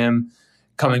confident in him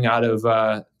coming out of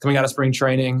spring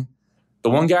training. The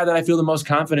one guy that I feel the most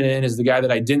confident in is the guy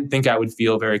that I didn't think I would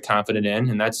feel very confident in,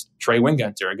 and that's Trey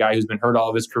Wingenter, a guy who's been hurt all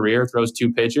of his career, throws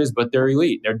 2 pitches, but they're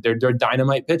elite. They're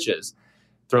dynamite pitches.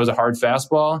 Throws a hard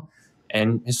fastball,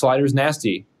 and his slider is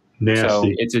nasty. So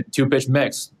it's a 2-pitch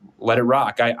mix. Let it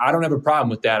rock. I don't have a problem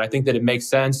with that. I think that it makes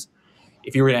sense.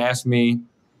 If you were to ask me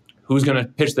who's going to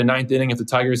pitch the 9th inning if the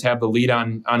Tigers have the lead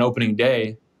on opening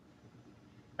day,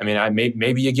 I mean,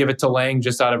 maybe you give it to Lang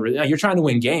just out of you're trying to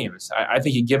win games. I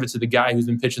think you give it to the guy who's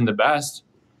been pitching the best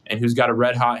and who's got a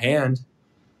red-hot hand.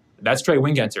 That's Trey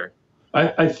Wingenter.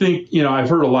 I think, I've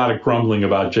heard a lot of grumbling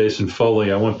about Jason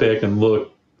Foley. I went back and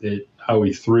looked at how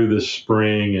he threw this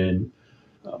spring, and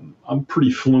I'm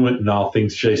pretty fluent in all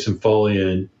things Jason Foley.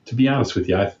 And to be honest with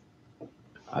you,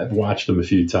 I've watched him a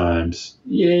few times.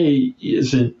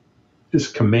 His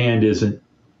command isn't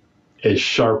as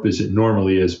sharp as it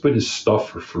normally is, but his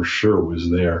stuff for sure was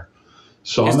there.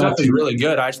 So his I'm stuff not is too, really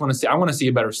good. I want to see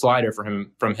a better slider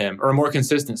from him, or a more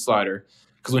consistent slider.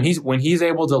 Because when he's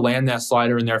able to land that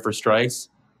slider in there for strikes,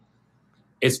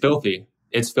 it's filthy.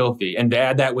 It's filthy. And to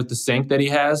add that with the sink that he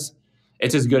has,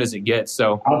 it's as good as it gets.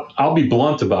 So I'll be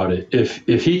blunt about it.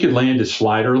 If he could land his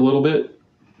slider a little bit,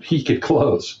 he could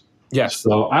close. yes.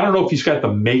 So I don't know if he's got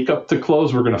the makeup to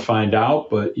close. We're going to find out,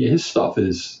 but yeah, his stuff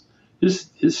is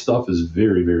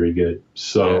very, very good.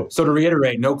 So So to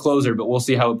reiterate, no closer, but we'll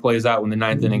see how it plays out when the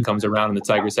ninth inning comes around and the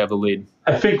Tigers have the lead.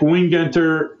 I think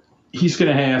Wingenter, he's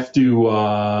going to have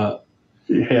to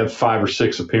have 5 or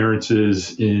 6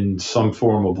 appearances in some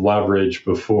form of leverage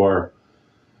before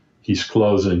he's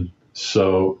closing.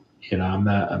 So, I'm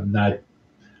not,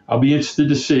 I'll be interested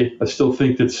to see. I still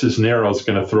think that Cisneros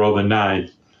going to throw the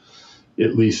 9th,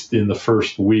 at least in the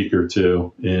first week or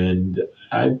two. And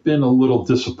I've been a little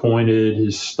disappointed.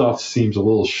 His stuff seems a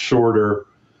little shorter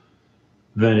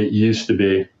than it used to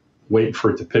be, waiting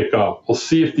for it to pick up. We'll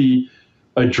see if the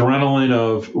adrenaline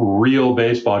of real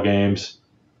baseball games,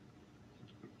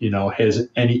 has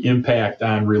any impact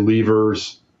on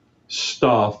relievers'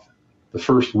 stuff. The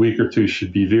first week or two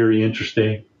should be very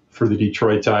interesting for the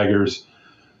Detroit Tigers.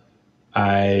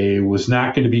 I was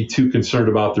not going to be too concerned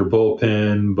about their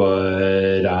bullpen,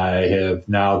 but I have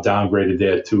now downgraded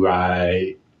that to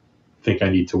I think I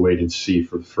need to wait and see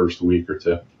for the first week or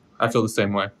two. I feel the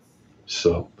same way.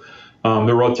 So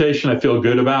the rotation I feel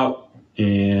good about,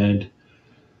 and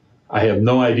I have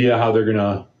no idea how they're going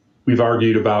to – we've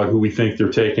argued about who we think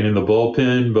they're taking in the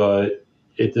bullpen, but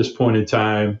at this point in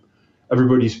time,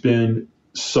 everybody's been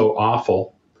so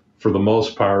awful for the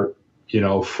most part,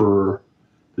 for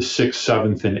the 6th,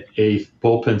 7th, and 8th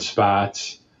bullpen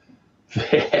spots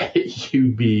that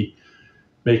you'd be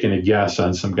making a guess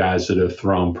on some guys that have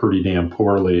thrown pretty damn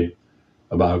poorly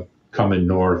about coming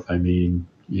north. I mean,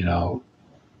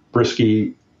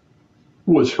 Brisky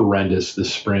was horrendous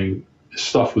this spring. His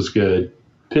stuff was good.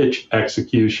 Pitch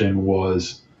execution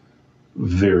was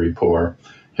very poor.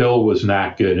 Hill was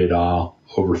not good at all,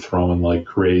 overthrowing like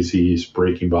crazy. His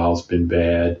breaking ball's been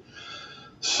bad.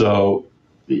 So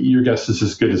your guess is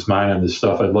as good as mine on this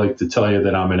stuff. I'd like to tell you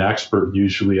that I'm an expert.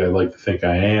 Usually I like to think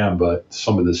I am, but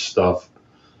some of this stuff,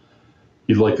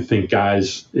 you'd like to think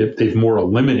guys, if they've more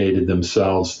eliminated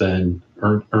themselves than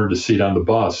earned a seat on the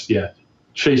bus. Yeah.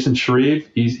 Chasen Shreve,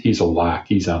 he's a lock.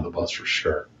 He's on the bus for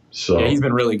sure. So yeah, he's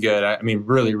been really good. I mean,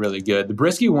 really, really good. The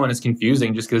Brisky one is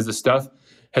confusing just because the stuff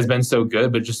has been so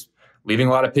good, but just leaving a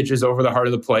lot of pitches over the heart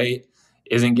of the plate,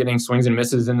 isn't getting swings and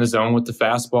misses in the zone with the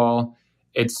fastball.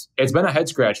 It's been a head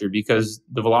scratcher because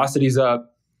the velocity's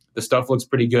up, the stuff looks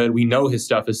pretty good. We know his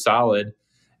stuff is solid,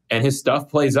 and his stuff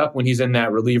plays up when he's in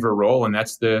that reliever role, and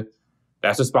that's the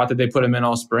spot that they put him in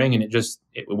all spring, and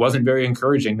it wasn't very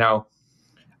encouraging. Now,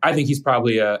 I think he's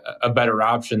probably a better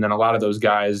option than a lot of those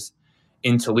guys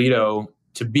in Toledo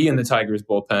to be in the Tigers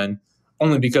bullpen,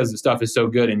 only because the stuff is so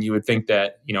good. And you would think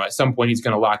that, at some point he's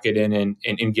going to lock it in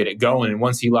and get it going. And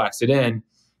once he locks it in,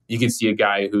 you can see a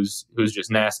guy who's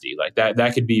just nasty like that.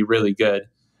 That could be really good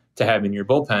to have in your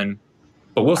bullpen.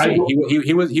 But we'll see.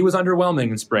 He was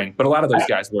underwhelming in spring, but a lot of those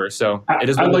guys were. So it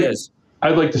is what it is.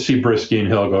 I'd like to see Brisky and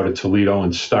Hill go to Toledo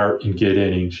and start and get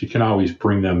innings. You can always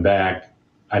bring them back.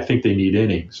 I think they need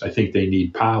innings. I think they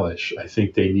need polish. I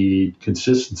think they need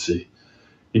consistency.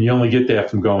 And you only get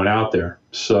that from going out there.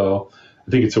 So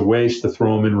I think it's a waste to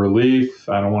throw them in relief.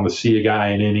 I don't want to see a guy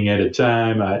an inning at a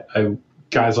time.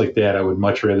 Guys like that, I would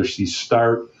much rather see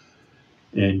start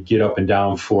and get up and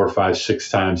down 4, 5, 6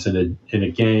 times in a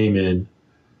game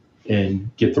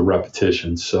and get the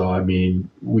repetition. So, I mean,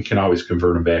 we can always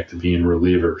convert them back to being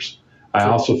relievers. I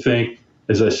also think,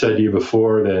 as I said to you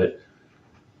before, that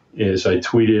as I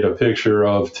tweeted a picture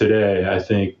of today, I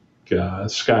think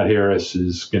Scott Harris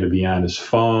is going to be on his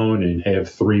phone and have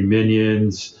 3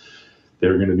 minions.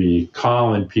 They're going to be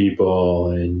calling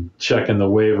people and checking the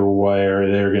waiver wire.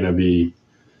 They're going to be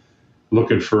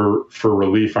looking for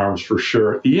relief arms for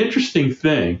sure. The interesting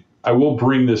thing, I will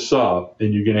bring this up,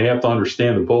 and you're going to have to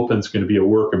understand the bullpen's going to be a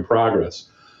work in progress.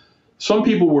 Some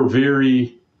people were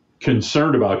very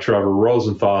concerned about Trevor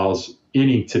Rosenthal's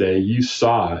inning today. You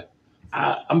saw it.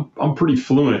 I'm pretty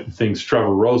fluent in things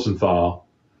Trevor Rosenthal.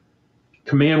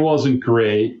 Command wasn't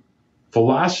great.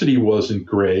 Velocity wasn't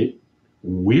great.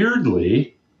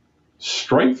 Weirdly,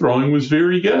 strike throwing was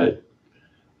very good.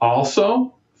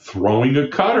 Also, throwing a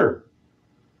cutter.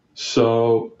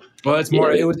 So, well, it's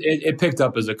more. It picked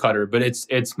up as a cutter, but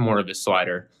it's more of a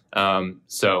slider.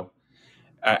 So,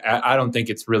 I don't think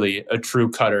it's really a true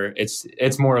cutter.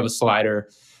 It's more of a slider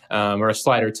or a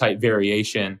slider type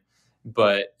variation.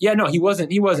 But yeah, no, he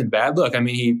wasn't bad. Look, I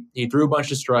mean, he threw a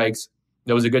bunch of strikes.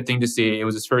 That was a good thing to see. It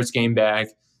was his first game back.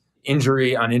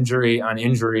 Injury on injury on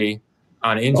injury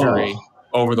on injury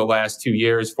over the last 2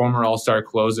 years. Former all-star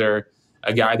closer,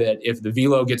 a guy that if the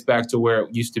velo gets back to where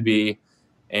it used to be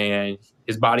and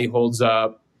his body holds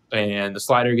up and the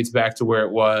slider gets back to where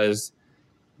it was,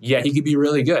 yeah, he could be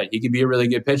really good. He could be a really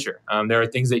good pitcher. There are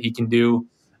things that he can do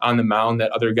on the mound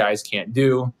that other guys can't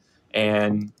do.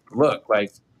 And look,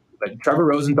 like Trevor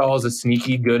Rosenthal is a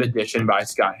sneaky good addition by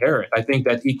Scott Harris. I think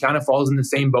that he kind of falls in the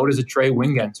same boat as a Trey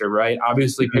Wingenter, right?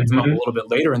 Obviously picked him up a little bit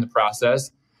later in the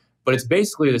process, but it's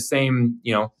basically the same,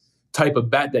 type of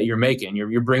bet that you're making.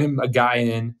 You're bringing a guy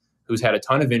in who's had a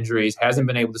ton of injuries, hasn't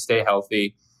been able to stay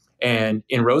healthy. And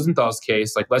in Rosenthal's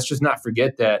case, let's just not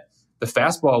forget that the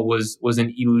fastball was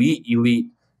an elite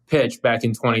pitch back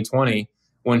in 2020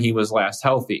 when he was last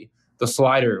healthy. The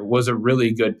slider was a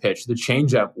really good pitch. The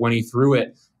changeup, when he threw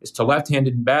it to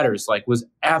left-handed batters, was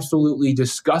absolutely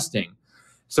disgusting.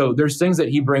 So there's things that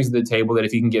he brings to the table that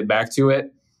if he can get back to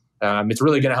it, it's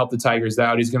really going to help the Tigers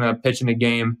out. He's going to pitch in a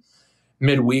game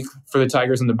midweek for the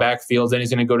Tigers in the backfield. Then he's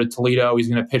going to go to Toledo. He's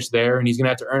going to pitch there, and he's going to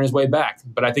have to earn his way back.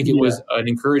 But I think it was an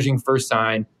encouraging first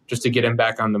sign just to get him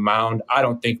back on the mound. I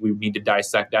don't think we need to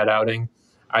dissect that outing.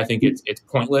 I think it's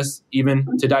pointless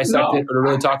even to dissect it or to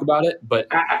really talk about it. But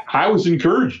I was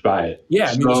encouraged by it.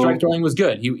 Yeah, the strike throwing was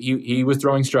good. He was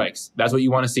throwing strikes. That's what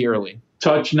you want to see early.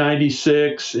 Touch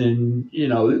 96, and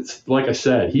it's like I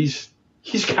said, he's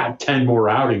got 10 more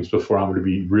outings before I'm going to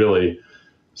be really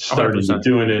starting 100%. To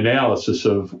do an analysis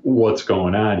of what's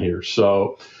going on here.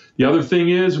 So the other thing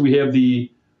is we have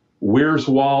the Where's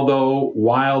Waldo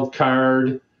wild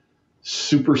card,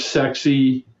 super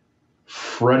sexy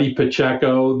Freddie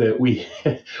Pacheco that we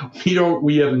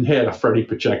haven't had a Freddie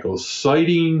Pacheco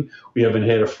sighting. We haven't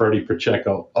had a Freddie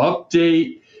Pacheco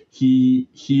update. He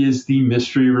is the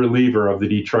mystery reliever of the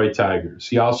Detroit Tigers.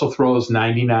 He also throws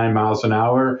 99 miles an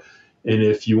hour. And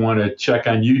if you want to check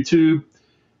on YouTube,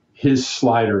 his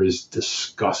slider is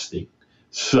disgusting.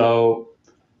 So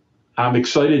I'm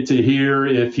excited to hear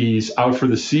if he's out for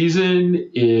the season,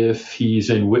 if he's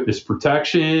in witness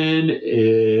protection,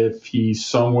 if he's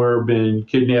somewhere been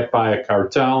kidnapped by a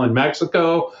cartel in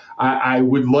Mexico. I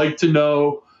would like to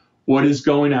know what is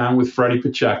going on with Freddie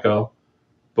Pacheco,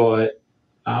 but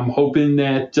I'm hoping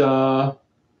that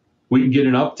we can get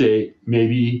an update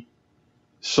maybe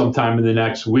sometime in the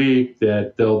next week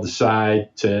that they'll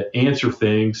decide to answer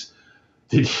things.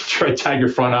 The Detroit Tiger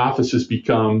front office has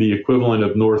become the equivalent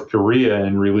of North Korea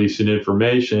in releasing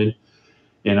information.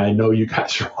 And I know you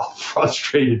guys are all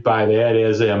frustrated by that,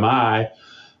 as am I.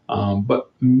 But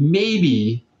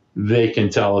maybe they can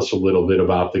tell us a little bit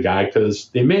about the guy, because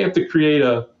they may have to create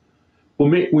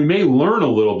we may learn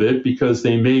a little bit, because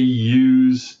they may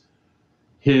use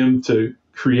him to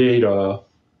create a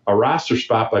roster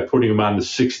spot by putting him on the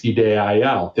 60-day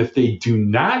IL. If they do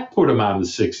not put him on the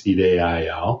 60-day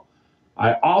IL,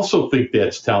 I also think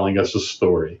that's telling us a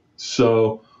story.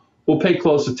 So we'll pay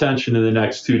close attention in the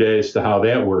next 2 days to how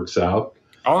that works out.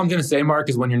 All I'm going to say, Mark,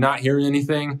 is when you're not hearing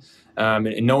anything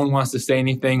and no one wants to say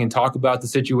anything and talk about the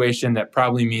situation, that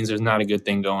probably means there's not a good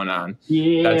thing going on.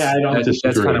 Yeah, I don't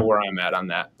disagree. That's kind of where I'm at on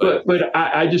that. But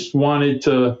I just wanted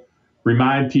to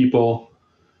remind people,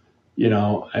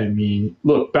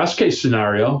 look, best case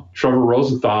scenario, Trevor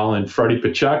Rosenthal and Freddie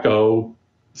Pacheco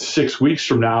 6 weeks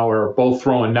from now are both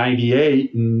throwing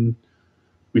 98, and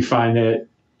we find that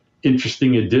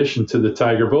interesting addition to the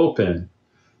Tiger bullpen.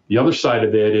 The other side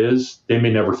of that is they may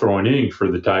never throw an inning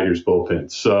for the Tigers bullpen.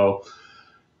 So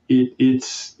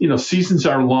it's seasons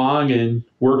are long and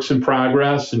works in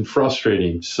progress and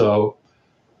frustrating. So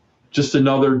just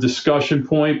another discussion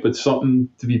point, but something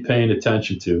to be paying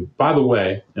attention to. By the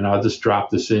way, and I'll just drop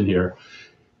this in here,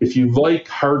 if you like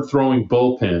hard-throwing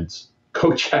bullpens,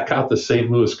 go check out the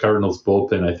St. Louis Cardinals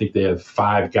bullpen. I think they have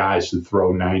 5 guys who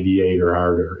throw 98 or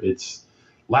harder. It's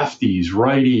lefties,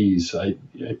 righties. I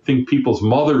think people's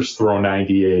mothers throw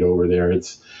 98 over there.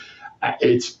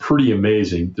 It's pretty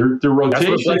amazing. Their rotation.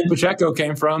 That's where Freddie Pacheco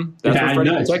came from.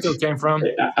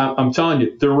 I'm telling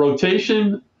you, their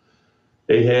rotation.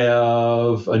 They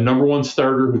have a number one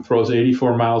starter who throws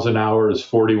 84 miles an hour, is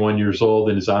 41 years old,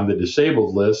 and is on the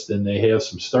disabled list. And they have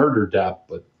some starter depth,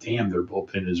 but damn, their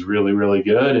bullpen is really, really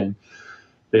good. And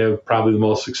they have probably the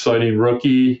most exciting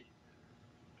rookie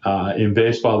in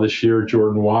baseball this year,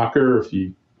 Jordan Walker. If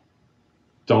you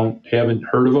haven't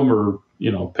heard of him, or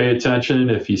pay attention,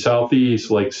 if he's healthy,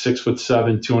 he's like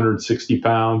 6'7", 260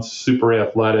 pounds, super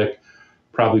athletic.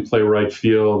 Probably play right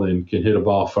field and can hit a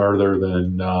ball farther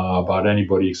than about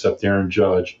anybody except Aaron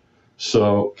Judge.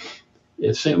 So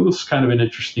St. Louis is kind of an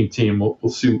interesting team.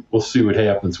 We'll see what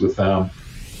happens with them.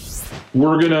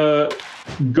 We're gonna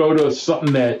go to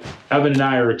something that Evan and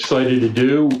I are excited to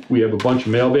do. We have a bunch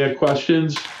of mailbag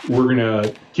questions. We're going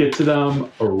to get to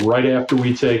them right after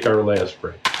we take our last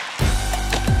break.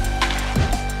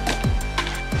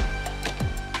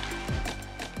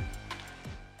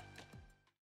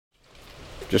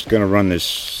 Just going to run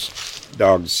this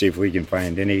dog to see if we can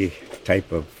find any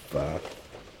type of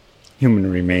human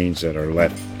remains that are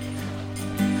left.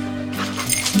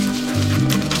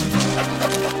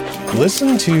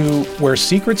 Listen to Where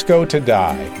Secrets Go to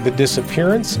Die, The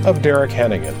Disappearance of Derek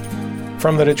Hennigan.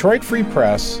 From the Detroit Free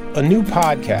Press, a new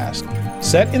podcast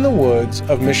set in the woods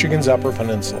of Michigan's Upper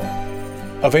Peninsula.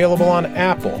 Available on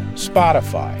Apple,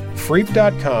 Spotify,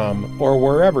 Freep.com, or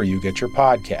wherever you get your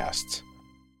podcasts.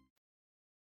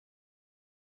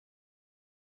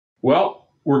 Well,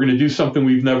 we're going to do something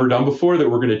we've never done before that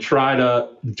we're going to try to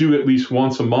do at least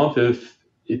once a month. If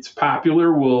it's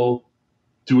popular, we'll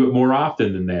do it more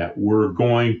often than that. We're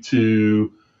going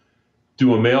to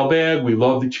do a mailbag. We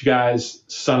love that you guys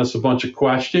sent us a bunch of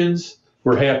questions.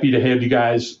 We're happy to have you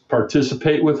guys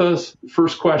participate with us.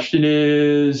 First question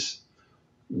is,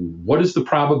 what is the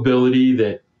probability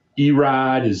that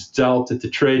Erod is dealt at the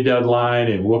trade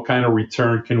deadline, and what kind of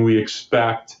return can we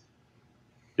expect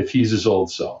if he's his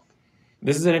old self?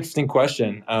 This is an interesting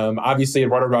question. Obviously,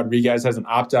 Eduardo Rodriguez has an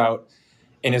opt-out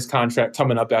in his contract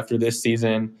coming up after this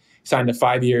season. He signed a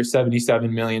 5-year,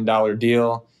 $77 million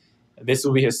deal. This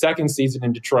will be his second season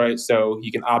in Detroit, so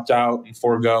he can opt out and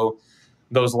forego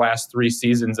those last 3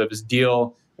 seasons of his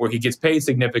deal where he gets paid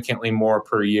significantly more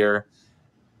per year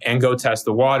and go test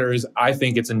the waters. I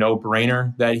think it's a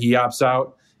no-brainer that he opts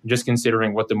out, just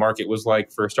considering what the market was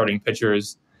like for starting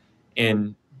pitchers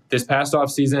in this past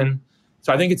offseason.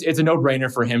 So I think it's a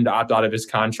no-brainer for him to opt out of his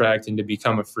contract and to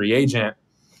become a free agent.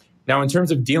 Now, in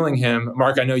terms of dealing him,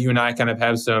 Mark, I know you and I kind of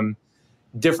have some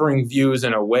differing views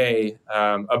in a way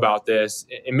about this,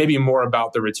 and maybe more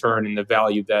about the return and the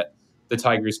value that the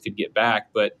Tigers could get back.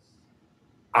 But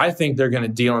I think they're going to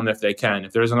deal him if they can.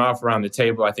 If there's an offer on the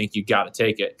table, I think you got to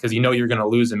take it because you know you're going to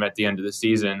lose him at the end of the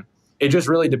season. It just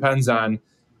really depends on,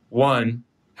 one,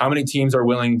 how many teams are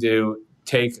willing to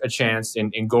take a chance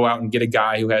and go out and get a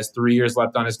guy who has 3 years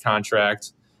left on his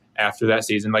contract after that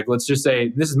season. Like, let's just say,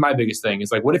 this is my biggest thing,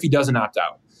 is like, what if he doesn't opt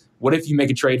out? What if you make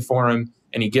a trade for him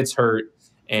and he gets hurt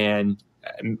and,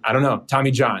 I don't know,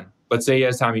 Tommy John, let's say he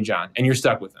has Tommy John and you're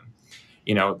stuck with him.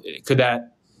 You know, could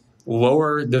that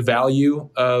lower the value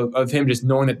of him just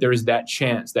knowing that there's that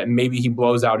chance that maybe he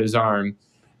blows out his arm?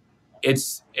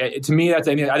 To me, I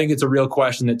think it's a real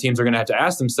question that teams are going to have to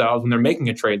ask themselves when they're making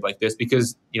a trade like this,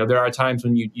 because, you know, there are times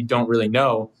when you don't really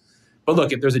know. But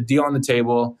look, if there's a deal on the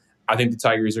table, I think the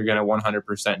Tigers are going to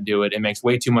 100% do it. It makes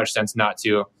way too much sense not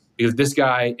to, because this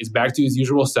guy is back to his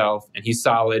usual self and he's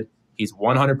solid. He's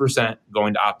 100%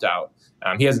 going to opt out.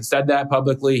 He hasn't said that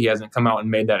publicly. He hasn't come out and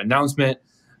made that announcement.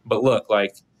 But look,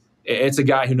 like, it's a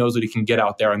guy who knows what he can get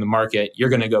out there in the market. You're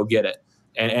going to go get it.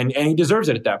 And he deserves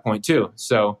it at that point too.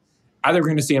 So either we're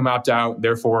going to see him opt out.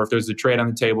 Therefore, if there's a trade on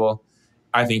the table,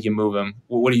 I think you move him.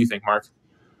 What do you think, Mark?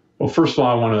 Well, first of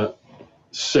all, I want to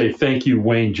say thank you,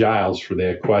 Wayne Giles, for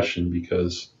that question,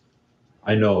 because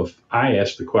I know if I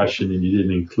asked the question and you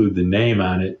didn't include the name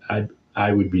on it,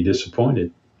 I would be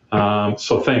disappointed.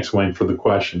 So thanks, Wayne, for the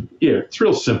question. Yeah, it's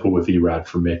real simple with Erod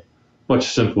for me. Much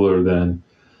simpler than,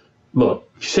 look,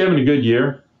 if he's having a good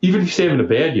year, even if he's having a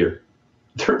bad year,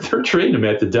 they're trading him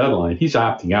at the deadline. He's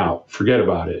opting out. Forget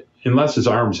about it. Unless his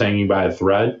arm's hanging by a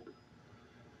thread,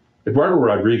 Eduardo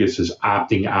Rodriguez is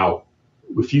opting out.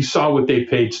 If you saw what they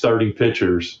paid starting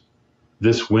pitchers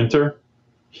this winter,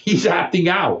 he's opting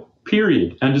out,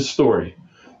 period. End of story.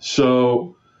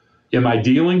 So am I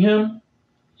dealing him?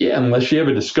 Yeah, unless you have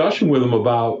a discussion with him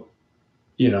about,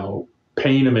 you know,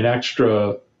 paying him an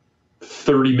extra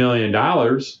 $30 million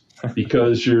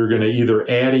because you're going to either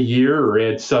add a year or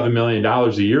add $7 million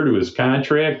a year to his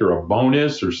contract or a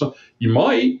bonus or something. You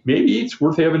might, maybe it's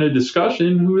worth having a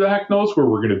discussion. Who the heck knows where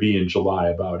we're going to be in July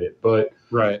about it? But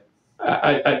right.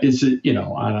 Is it, you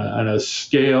know, on a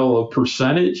scale of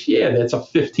percentage? Yeah, that's a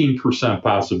 15%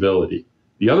 possibility.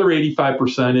 The other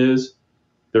 85% is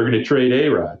they're going to trade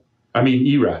Erod.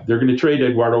 They're going to trade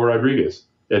Eduardo Rodriguez.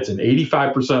 That's an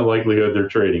 85% likelihood they're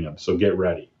trading him. So get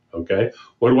ready. Okay.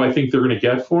 What do I think they're going to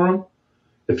get for him?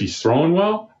 If he's throwing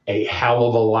well, a hell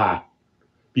of a lot.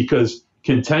 Because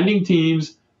contending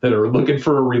teams that are looking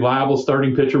for a reliable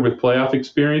starting pitcher with playoff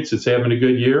experience that's having a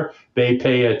good year, they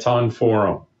pay a ton for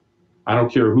him. I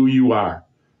don't care who you are.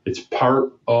 It's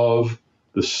part of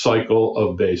the cycle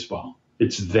of baseball.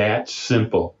 It's that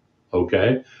simple.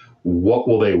 Okay. What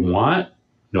will they want?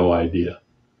 No idea.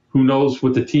 Who knows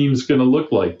what the team's going to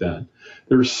look like then?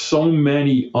 There's so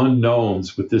many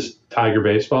unknowns with this Tiger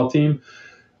baseball team.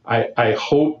 I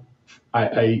hope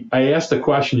I asked a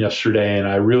question yesterday, and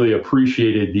I really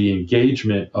appreciated the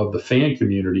engagement of the fan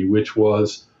community, which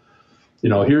was,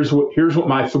 here's what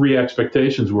my 3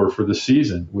 expectations were for the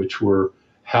season, which were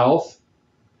health,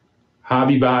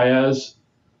 Javi Baez,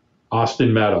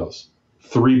 Austin Meadows.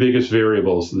 3 biggest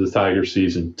variables of the Tigers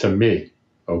season to me.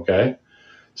 Okay.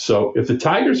 So if the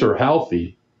Tigers are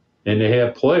healthy and they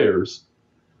have players,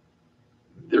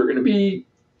 there are going to be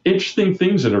interesting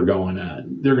things that are going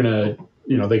on. They're going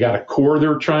to, they got a core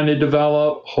they're trying to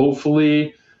develop,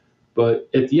 hopefully. But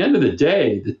at the end of the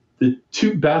day, the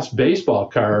 2 best baseball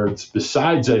cards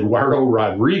besides Eduardo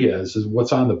Rodriguez is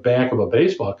what's on the back of a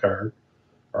baseball card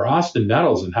are Austin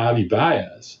Meadows and Javi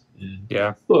Baez. And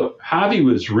yeah. Look, Javi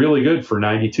was really good for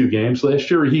 92 games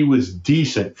last year. He was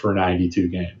decent for 92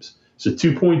 games. It's a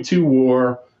 2.2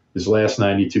 WAR his last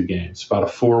 92 games. About a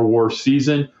 4 WAR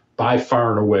season, by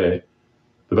far and away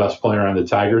the best player on the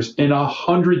Tigers, and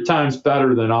 100 times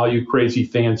better than all you crazy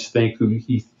fans think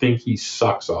he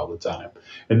sucks all the time.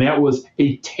 And that was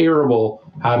a terrible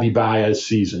Javi Baez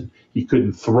season. He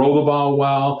couldn't throw the ball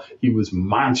well. He was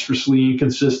monstrously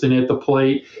inconsistent at the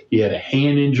plate. He had a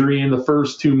hand injury in the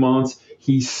first 2 months.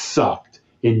 He sucked.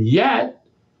 And yet,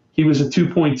 he was a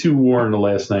 2.2 WAR in the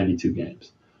last 92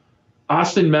 games.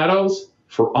 Austin Meadows,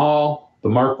 for all the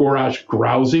Mark Gorash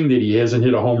grousing that he hasn't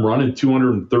hit a home run in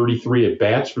 233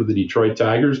 at-bats for the Detroit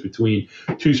Tigers between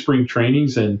 2 spring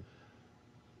trainings and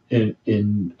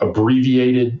in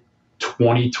abbreviated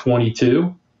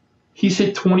 2022, he's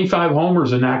hit 25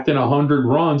 homers and knocked in 100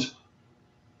 runs.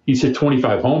 He's hit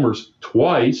 25 homers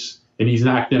twice, and he's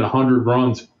knocked in 100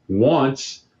 runs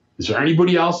once. Is there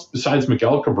anybody else besides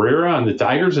Miguel Cabrera on the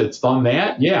Tigers that's done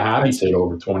that? Yeah, Javi's hit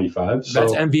over 25. So.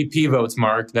 That's MVP votes,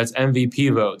 Mark. That's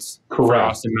MVP votes. Correct. For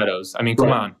Austin Meadows. I mean,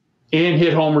 come on. And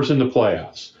hit homers in the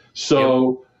playoffs.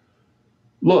 So,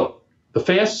 Look, the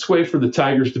fastest way for the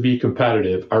Tigers to be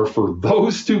competitive are for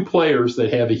those 2 players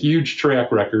that have a huge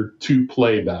track record to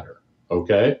play better,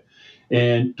 okay?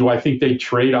 And do I think they'd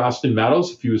trade Austin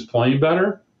Meadows if he was playing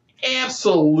better?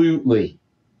 Absolutely.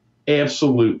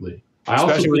 Absolutely.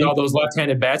 Especially with all those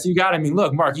left-handed bats you got. I mean,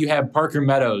 look, Mark, you have Parker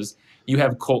Meadows, you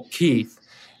have Colt Keith,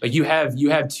 like you have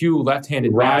 2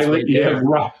 left-handed bats. Right there.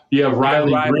 You have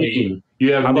Riley Green.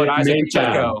 You have Nick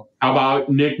Mayton. How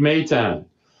about Nick Mayton?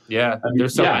 Yeah,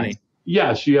 there's so many.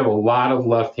 Yes, you have a lot of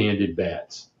left-handed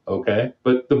bats. Okay,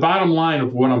 but the bottom line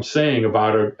of what I'm saying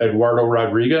about Eduardo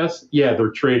Rodriguez, yeah,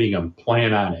 they're trading him.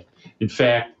 Plan on it. In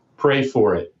fact, pray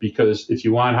for it, because if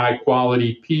you want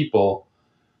high-quality people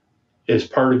as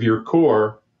part of your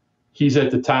core, he's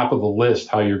at the top of the list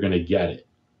how you're going to get it.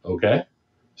 Okay?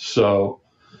 So,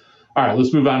 all right,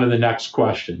 let's move on to the next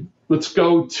question. Let's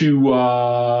go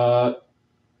to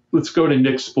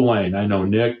Nick Spillane. I know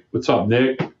Nick. What's up,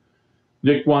 Nick?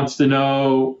 Nick wants to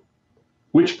know,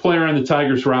 which player on the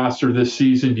Tigers roster this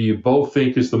season do you both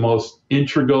think is the most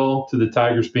integral to the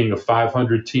Tigers being a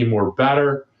 500 team or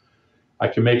better? I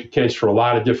can make a case for a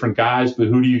lot of different guys, but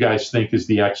who do you guys think is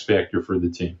the X factor for the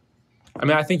team? I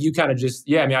mean, I think you kind of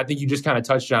just, I think you just kind of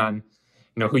touched on,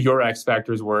 who your X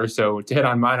factors were. So to hit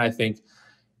on mine, I think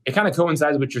it kind of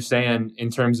coincides with what you're saying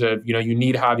in terms of, you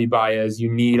need Javi Baez,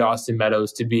 you need Austin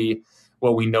Meadows to be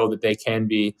what we know that they can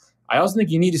be. I also think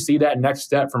you need to see that next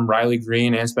step from Riley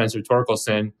Green and Spencer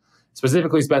Torkelson,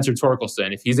 specifically Spencer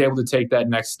Torkelson. If he's able to take that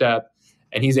next step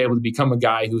and he's able to become a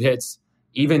guy who hits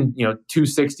even,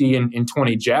 260 and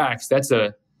 20 jacks, that's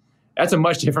a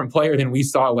much different player than we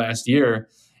saw last year.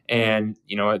 And,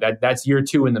 that's year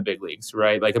 2 in the big leagues,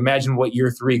 right? Like, imagine what year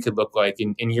 3 could look like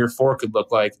and year 4 could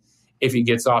look like if he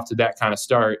gets off to that kind of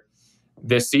start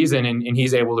this season and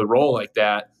he's able to roll like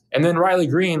that. And then Riley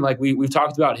Green, like we've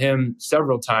talked about him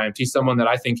several times. He's someone that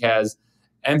I think has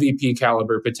MVP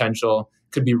caliber potential,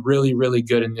 could be really, really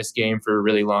good in this game for a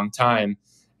really long time.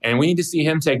 And we need to see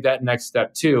him take that next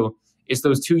step too. It's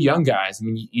those 2 young guys. I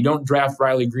mean, you don't draft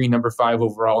Riley Green number 5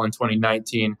 overall in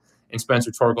 2019 and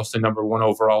Spencer Torkelson number 1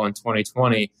 overall in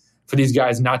 2020 for these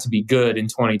guys not to be good in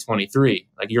 2023.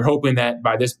 Like, you're hoping that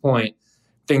by this point,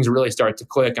 things really start to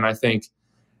click. And I think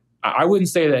I wouldn't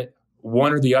say that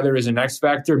one or the other is an X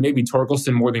factor, maybe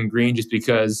Torkelson more than Green, just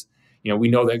because, we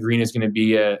know that Green is going to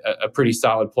be a pretty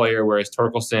solid player, whereas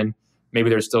Torkelson, maybe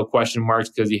there's still question marks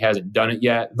because he hasn't done it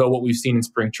yet, though what we've seen in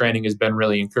spring training has been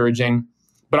really encouraging.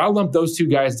 But I'll lump those 2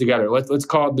 guys together. Let's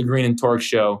call it the Green and Torque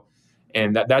show.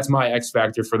 And that's my X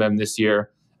factor for them this year,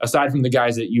 aside from the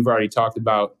guys that you've already talked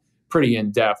about pretty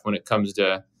in depth when it comes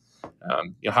to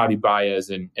Javi Baez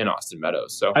and Austin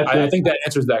Meadows. So I think that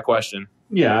answers that question.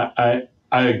 Yeah,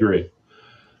 I agree.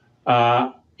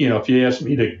 If you ask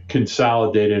me to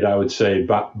consolidate it, I would say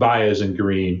Baez and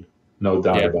Green, no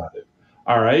doubt about it.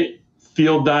 All right.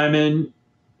 Field Diamond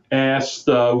asked,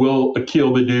 will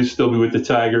Akil Baddoo still be with the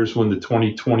Tigers when the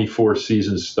 2024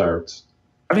 season starts?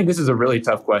 I think this is a really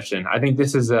tough question. I think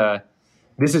this is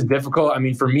difficult. I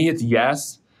mean, for me, it's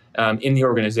yes. In the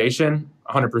organization,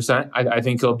 100%. I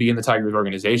think he'll be in the Tigers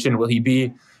organization. Will he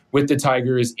be with the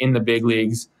Tigers in the big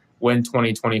leagues when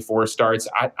 2024 starts?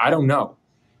 I don't know.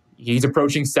 He's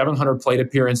approaching 700 plate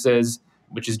appearances,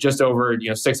 which is just over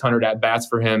 600 at bats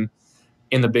for him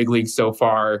in the big leagues so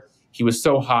far. He was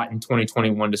so hot in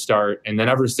 2021 to start, and then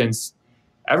ever since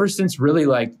really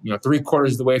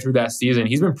 3/4 of the way through that season,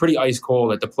 he's been pretty ice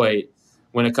cold at the plate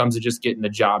when it comes to just getting the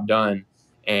job done.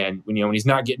 And when he's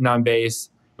not getting on base,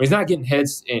 when he's not getting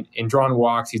hits and drawing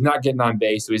walks, he's not getting on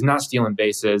base, so he's not stealing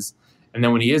bases. And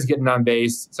then when he is getting on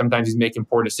base, sometimes he's making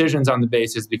poor decisions on the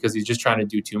bases because he's just trying to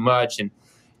do too much. And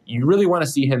you really want to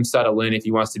see him settle in if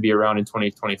he wants to be around in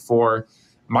 2024.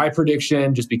 My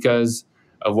prediction, just because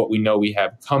of what we know we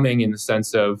have coming in the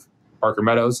sense of Parker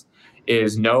Meadows,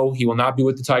 is no, he will not be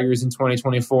with the Tigers in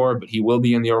 2024, but he will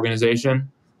be in the organization.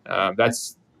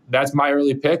 That's my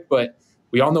early pick, but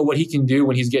we all know what he can do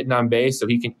when he's getting on base, so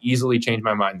he can easily change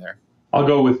my mind there. I'll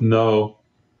go with no.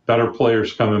 Better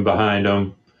players coming behind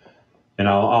him. And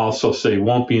I'll also say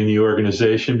won't be in the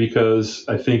organization because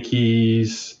I think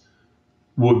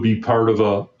would be part of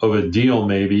a deal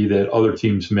maybe that other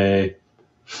teams may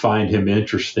find him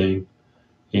interesting.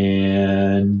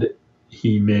 And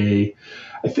he may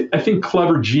I think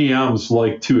clever GMs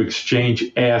like to exchange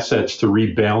assets to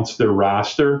rebalance their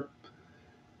roster.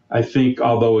 I think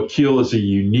although Akil is a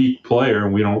unique player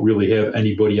and we don't really have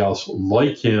anybody else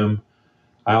like him,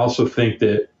 I also think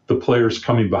that the players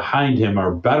coming behind him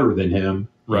are better than him.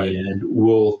 Right. And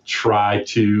will try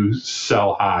to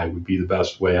sell high would be the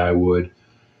best way I would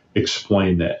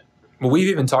explain that. Well, we've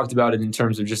even talked about it in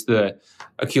terms of just the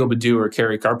Akil Baddoo or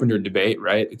Kerry Carpenter debate,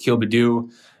 right? Akil Baddoo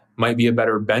might be a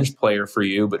better bench player for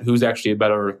you, but who's actually a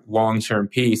better long-term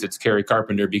piece? It's Kerry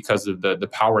Carpenter because of the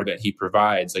power that he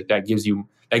provides. Like that gives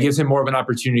him more of an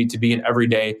opportunity to be an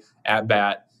everyday at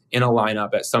bat in a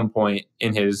lineup at some point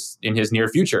in his near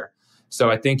future. So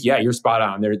I think, yeah, you're spot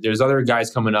on. There's other guys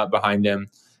coming up behind him,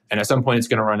 and at some point it's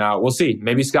going to run out. We'll see.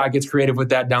 Maybe Scott gets creative with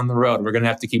that down the road. We're going to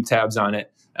have to keep tabs on it.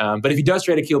 But if he does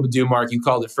trade Akil Baddoo, Mark, you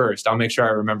called it first. I'll make sure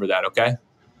I remember that, okay?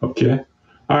 Okay.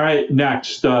 All right,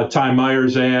 next, Ty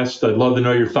Myers asked, I'd love to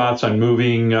know your thoughts on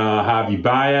moving Javi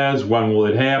Baez. When will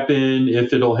it happen?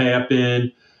 If it'll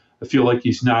happen. I feel like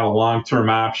he's not a long-term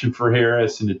option for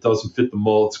Harris, and it doesn't fit the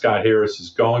mold Scott Harris is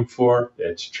going for.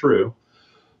 That's true.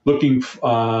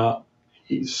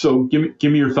 So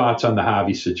give me your thoughts on the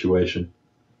Javi situation.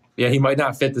 Yeah, he might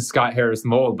not fit the Scott Harris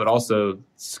mold, but also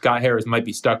Scott Harris might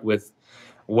be stuck with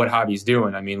what Javi's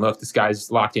doing. I mean, look, this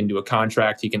guy's locked into a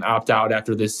contract. He can opt out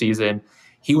after this season.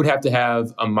 He would have to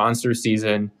have a monster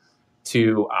season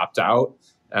to opt out.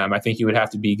 I think he would have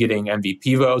to be getting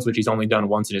MVP votes, which he's only done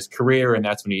once in his career, and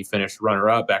that's when he finished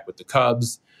runner-up back with the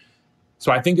Cubs.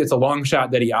 So I think it's a long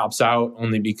shot that he opts out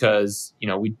only because,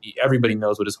 everybody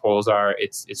knows what his holes are.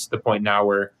 It's the point now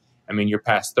where, you're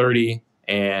past 30,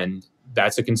 and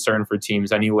that's a concern for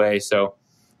teams anyway. So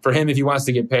for him, if he wants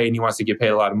to get paid and he wants to get paid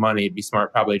a lot of money, it'd be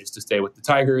smart probably just to stay with the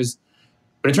Tigers.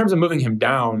 But in terms of moving him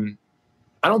down,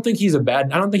 I don't think he's a bad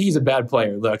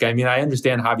player. Look, I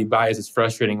understand Javi Baez is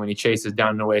frustrating when he chases down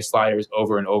and away sliders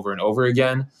over and over and over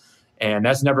again, and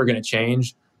that's never going to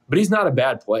change. But he's not a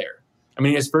bad player. In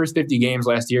his first 50 games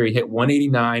last year, he hit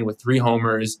 189 with 3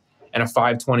 homers and a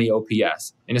 520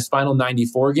 OPS. In his final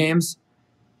 94 games,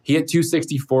 he hit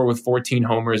 264 with 14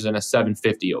 homers and a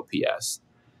 750 OPS.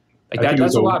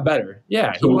 That's a lot better.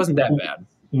 Yeah, he wasn't that bad.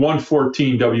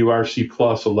 114 WRC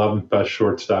plus, 11th best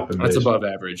shortstop in baseball. That's above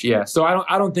average, yeah. So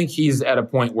I don't think he's at a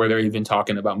point where they're even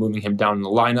talking about moving him down in the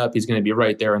lineup. He's going to be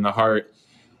right there in the heart,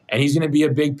 and he's going to be a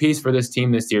big piece for this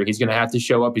team this year. He's going to have to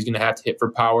show up. He's going to have to hit for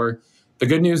power. The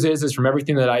good news is from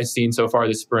everything that I've seen so far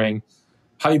this spring,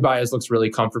 Javi Baez looks really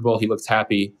comfortable. He looks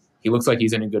happy. He looks like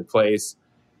he's in a good place.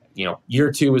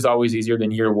 Year 2 is always easier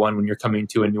than year 1 when you're coming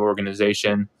to a new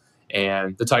organization.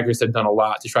 And the Tigers have done a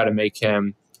lot to try to make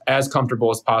him as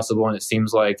comfortable as possible, and it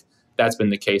seems like that's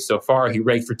been the case so far. He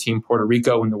raked for Team Puerto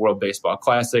Rico in the World Baseball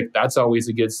Classic. That's always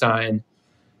a good sign.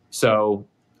 So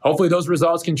hopefully those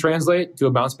results can translate to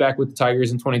a bounce back with the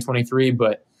Tigers in 2023.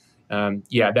 But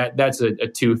that's a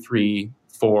 2, 3,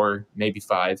 4, maybe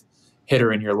 5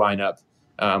 hitter in your lineup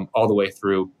all the way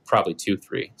through probably 2,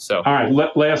 3. So all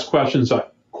right, last question.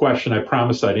 I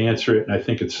promised I'd answer it, and I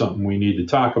think it's something we need to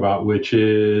talk about, which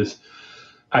is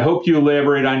I hope you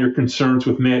elaborate on your concerns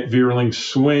with Matt Vierling's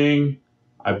swing.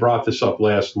 I brought this up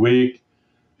last week.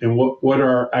 And what are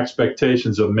our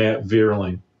expectations of Matt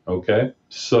Vierling? Okay.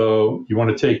 So you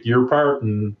want to take your part,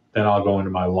 and then I'll go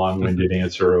into my long-winded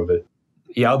answer of it.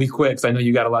 Yeah, I'll be quick because I know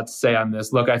you got a lot to say on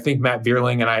this. Look, I think Matt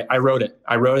Vierling, and I wrote it.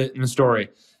 I wrote it in the story.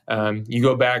 You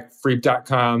go back,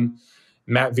 freep.com,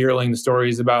 Matt Vierling, the story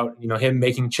is about him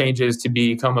making changes to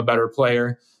become a better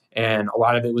player. And a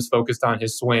lot of it was focused on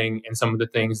his swing and some of the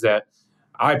things that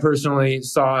I personally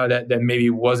saw that maybe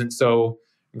wasn't so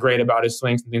great about his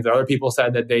swing. Some things that other people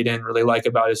said that they didn't really like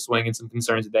about his swing and some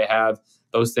concerns that they have.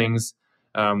 Those things,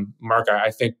 Mark,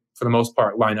 I think for the most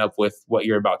part line up with what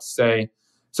you're about to say.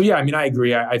 So, yeah, I mean, I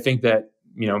agree. I think that,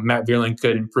 Matt Vierling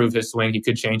could improve his swing. He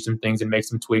could change some things and make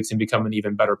some tweaks and become an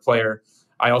even better player.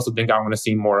 I also think I want to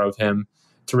see more of him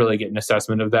to really get an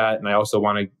assessment of that. And I also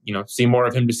want to, see more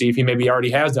of him to see if he maybe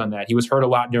already has done that. He was hurt a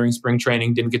lot during spring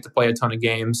training, didn't get to play a ton of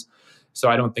games. So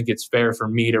I don't think it's fair for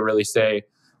me to really say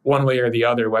one way or the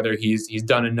other whether he's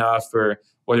done enough or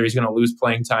whether he's going to lose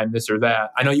playing time, this or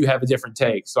that. I know you have a different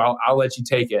take, so I'll let you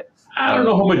take it. I don't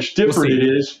know how much different it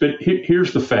is, but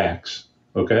here's the facts.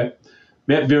 Okay,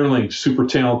 Matt Vierling, super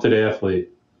talented athlete,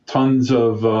 tons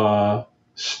of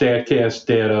StatCast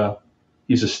data.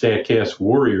 He's a StatCast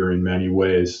warrior in many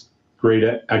ways. Great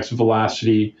exit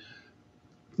velocity,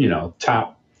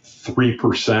 top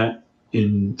 3%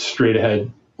 in straight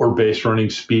ahead or base running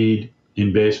speed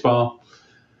in baseball.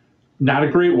 Not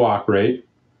a great walk rate.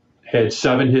 Had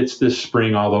 7 hits this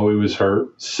spring, although he was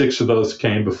hurt. 6 of those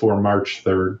came before March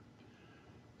 3rd.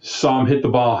 Saw him hit the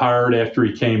ball hard after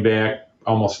he came back,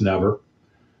 almost never.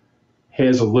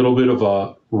 Has a little bit of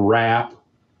a wrap.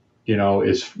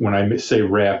 Is when I say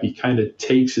wrap, he kind of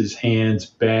takes his hands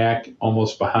back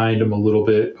almost behind him a little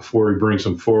bit before he brings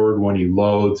them forward when he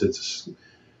loads. It's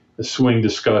a swing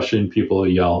discussion. People will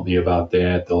yell at me about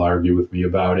that. They'll argue with me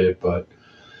about it. But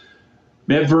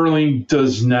Matt Vierling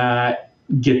does not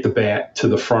get the bat to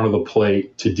the front of the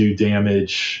plate to do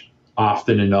damage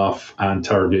often enough on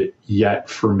target yet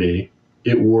for me.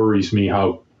 It worries me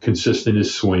how consistent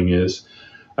his swing is.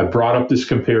 I brought up this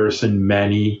comparison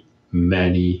many,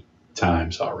 many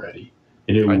times already.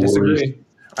 And it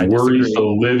worries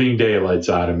the living daylights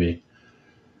out of me.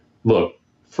 Look,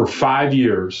 for 5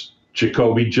 years,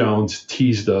 Jacoby Jones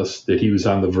teased us that he was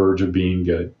on the verge of being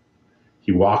good.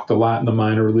 He walked a lot in the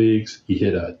minor leagues. He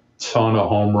hit a ton of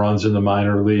home runs in the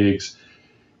minor leagues.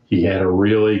 He had a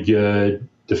really good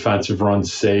defensive run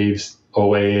saves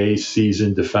OAA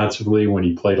season defensively when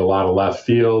he played a lot of left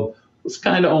field. Was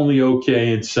kind of only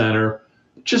okay in center.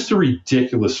 Just a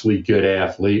ridiculously good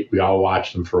athlete. We all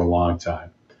watched him for a long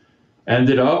time.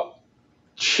 Ended up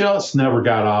just never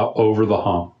got out over the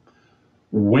hump.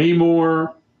 Way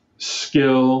more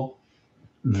skill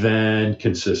than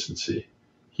consistency.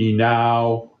 He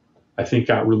now, I think,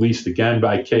 got released again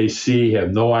by KC.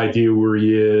 Have no idea where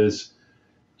he is.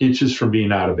 Inches from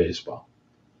being out of baseball.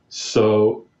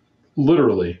 So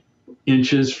literally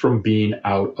inches from being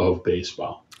out of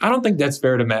baseball. I don't think that's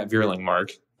fair to Matt Vierling,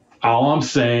 Mark. All I'm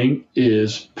saying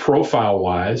is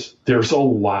profile-wise, there's a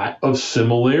lot of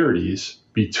similarities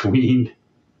between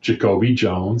Jacoby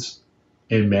Jones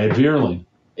and Matt Vierling.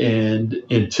 And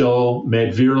until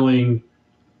Matt Vierling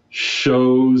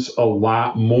shows a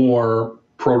lot more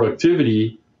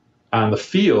productivity on the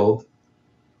field,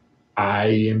 I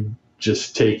am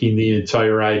just taking the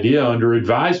entire idea under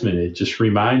advisement. It just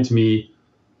reminds me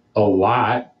a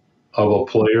lot of a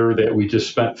player that we just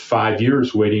spent 5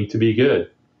 years waiting to be good,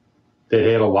 that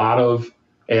had a lot of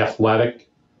athletic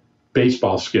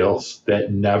baseball skills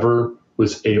that never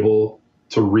was able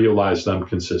to realize them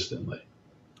consistently.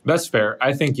 That's fair.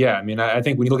 I think, yeah. I mean, I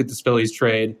think when you look at the Phillies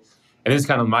trade, and this is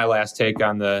kind of my last take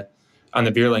on the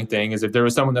Vierling thing, is if there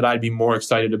was someone that I'd be more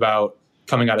excited about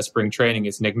coming out of spring training,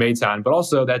 it's Nick Maton. But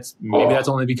also that's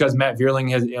only because Matt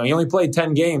Vierling has, he only played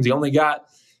 10 games. He only got,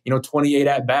 28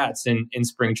 at bats in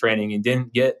spring training and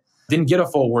didn't get a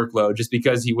full workload just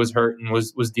because he was hurt and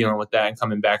was dealing with that and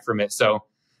coming back from it. So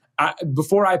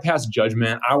before I pass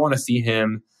judgment, I want to see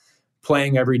him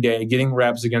playing every day, getting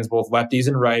reps against both lefties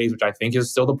and righties, which I think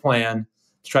is still the plan,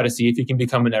 to try to see if he can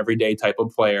become an everyday type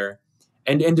of player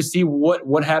and to see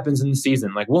what happens in the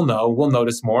season. Like we'll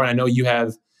notice more. And I know you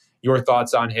have your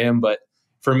thoughts on him, but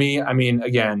for me, I mean,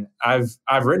 again, I've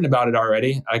written about it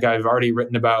already. Like I've already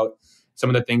written about some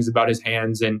of the things about his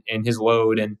hands and his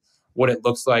load and what it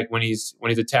looks like when he's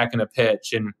attacking a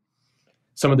pitch and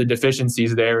some of the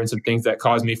deficiencies there and some things that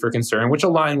cause me for concern, which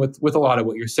align with a lot of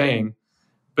what you're saying.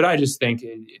 But I just think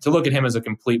to look at him as a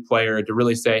complete player, to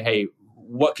really say, hey,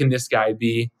 what can this guy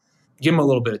be? Give him a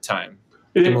little bit of time.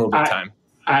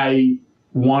 I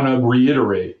want to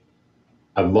reiterate,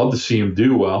 I'd love to see him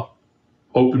do well.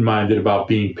 open-minded about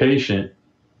being patient.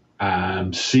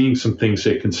 I'm seeing some things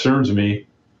that concerns me,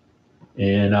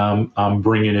 and I'm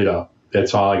bringing it up.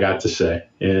 That's all I got to say.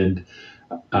 And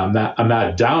I'm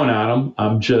not down on them.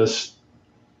 I'm just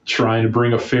trying to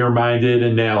bring a fair-minded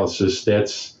analysis.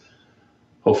 That's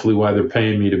hopefully why they're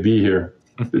paying me to be here.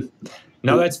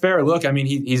 No, that's fair. Look, I mean,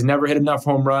 he's never hit enough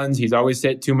home runs. He's always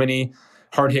hit too many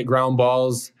hard hit ground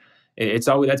balls. It's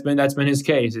always that's been his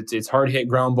case. It's hard hit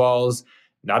ground balls,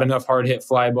 not enough hard hit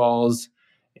fly balls.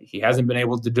 He hasn't been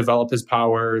able to develop his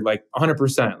power like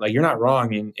 100%. Like, you're not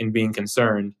wrong in being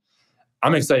concerned.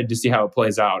 I'm excited to see how it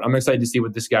plays out. I'm excited to see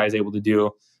what this guy is able to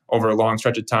do over a long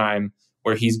stretch of time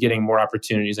where he's getting more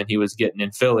opportunities than he was getting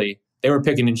in Philly. They were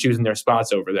picking and choosing their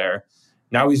spots over there.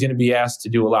 Now he's going to be asked to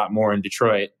do a lot more in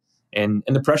Detroit. And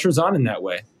the pressure's on in that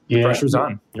way. The pressure's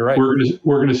on. You're right.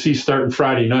 We're gonna see starting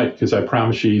Friday night, because I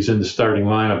promise you he's in the starting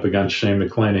lineup against Shane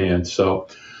McClanahan. So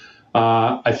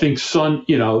I think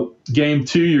game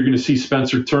 2, you're going to see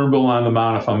Spencer Turnbull on the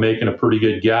mound, if I'm making a pretty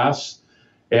good guess.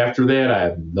 After that, I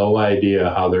have no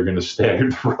idea how they're going to stagger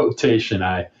the rotation.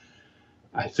 I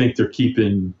think they're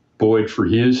keeping Boyd for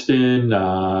Houston.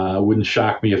 Wouldn't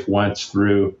shock me if Wentz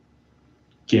threw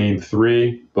game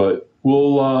 3, but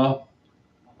we'll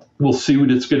see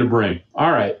what it's going to bring.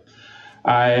 All right.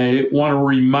 I want to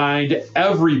remind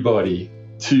everybody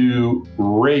to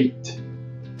rate,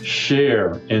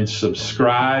 share, and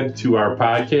subscribe to our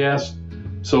podcast.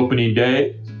 It's opening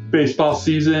day, baseball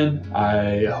season.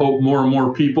 I hope more and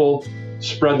more people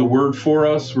spread the word for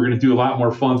us. We're going to do a lot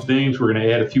more fun things. We're going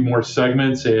to add a few more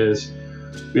segments as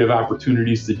we have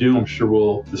opportunities to do. I'm sure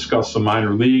we'll discuss some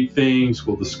minor league things.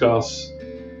 We'll discuss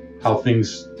how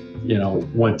things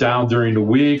went down during the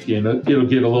week, and it'll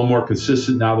get a little more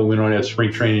consistent now that we don't have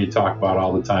spring training to talk about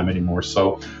all the time anymore.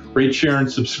 So rate, share,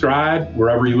 and subscribe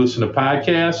wherever you listen to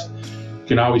podcasts. You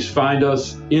can always find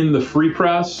us in the Free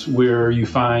Press, where you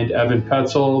find Evan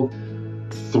Petzold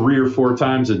 3 or 4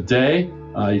 times a day.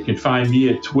 You can find me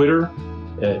at Twitter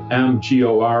at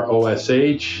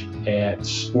MGOROSH at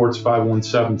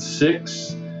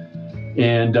Sports5176.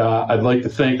 And I'd like to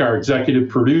thank our executive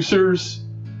producers,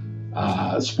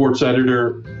 sports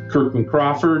editor Kirkland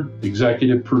Crawford,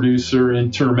 executive producer,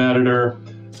 interim editor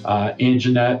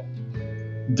Anjanette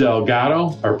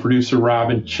Delgado, our producer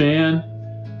Robin Chan.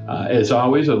 As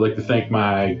always, I'd like to thank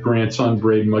my grandson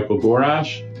Braden Michael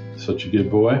Gorash, such a good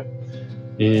boy.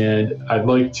 And I'd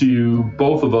like to,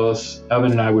 both of us,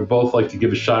 Evan and I would both like to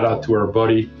give a shout out to our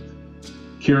buddy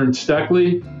Kieran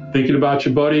Steckley. Thinking about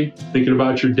you, buddy. Thinking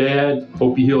about your dad.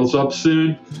 Hope he heals up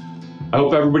soon. I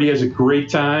hope everybody has a great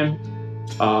time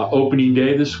opening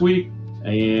day this week,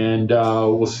 and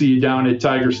we'll see you down at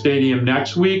Tiger Stadium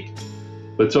next week.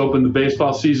 Let's open the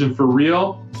baseball season for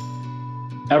real.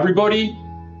 Everybody,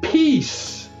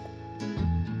 peace.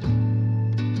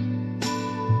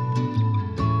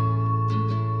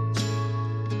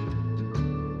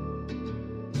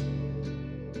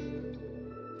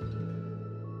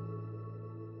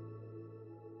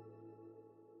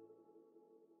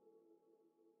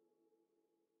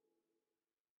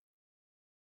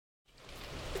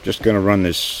 Just going to run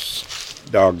this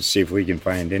dog to see if we can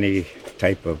find any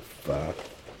type of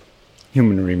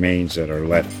human remains that are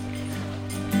left.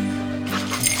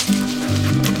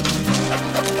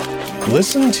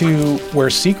 Listen to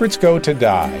Where Secrets Go to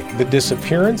Die, The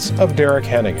Disappearance of Derek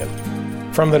Hennigan.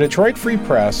 From the Detroit Free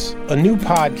Press, a new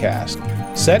podcast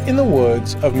set in the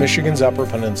woods of Michigan's Upper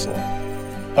Peninsula.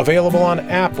 Available on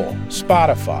Apple,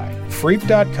 Spotify,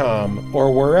 Freep.com,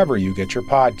 or wherever you get your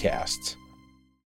podcasts.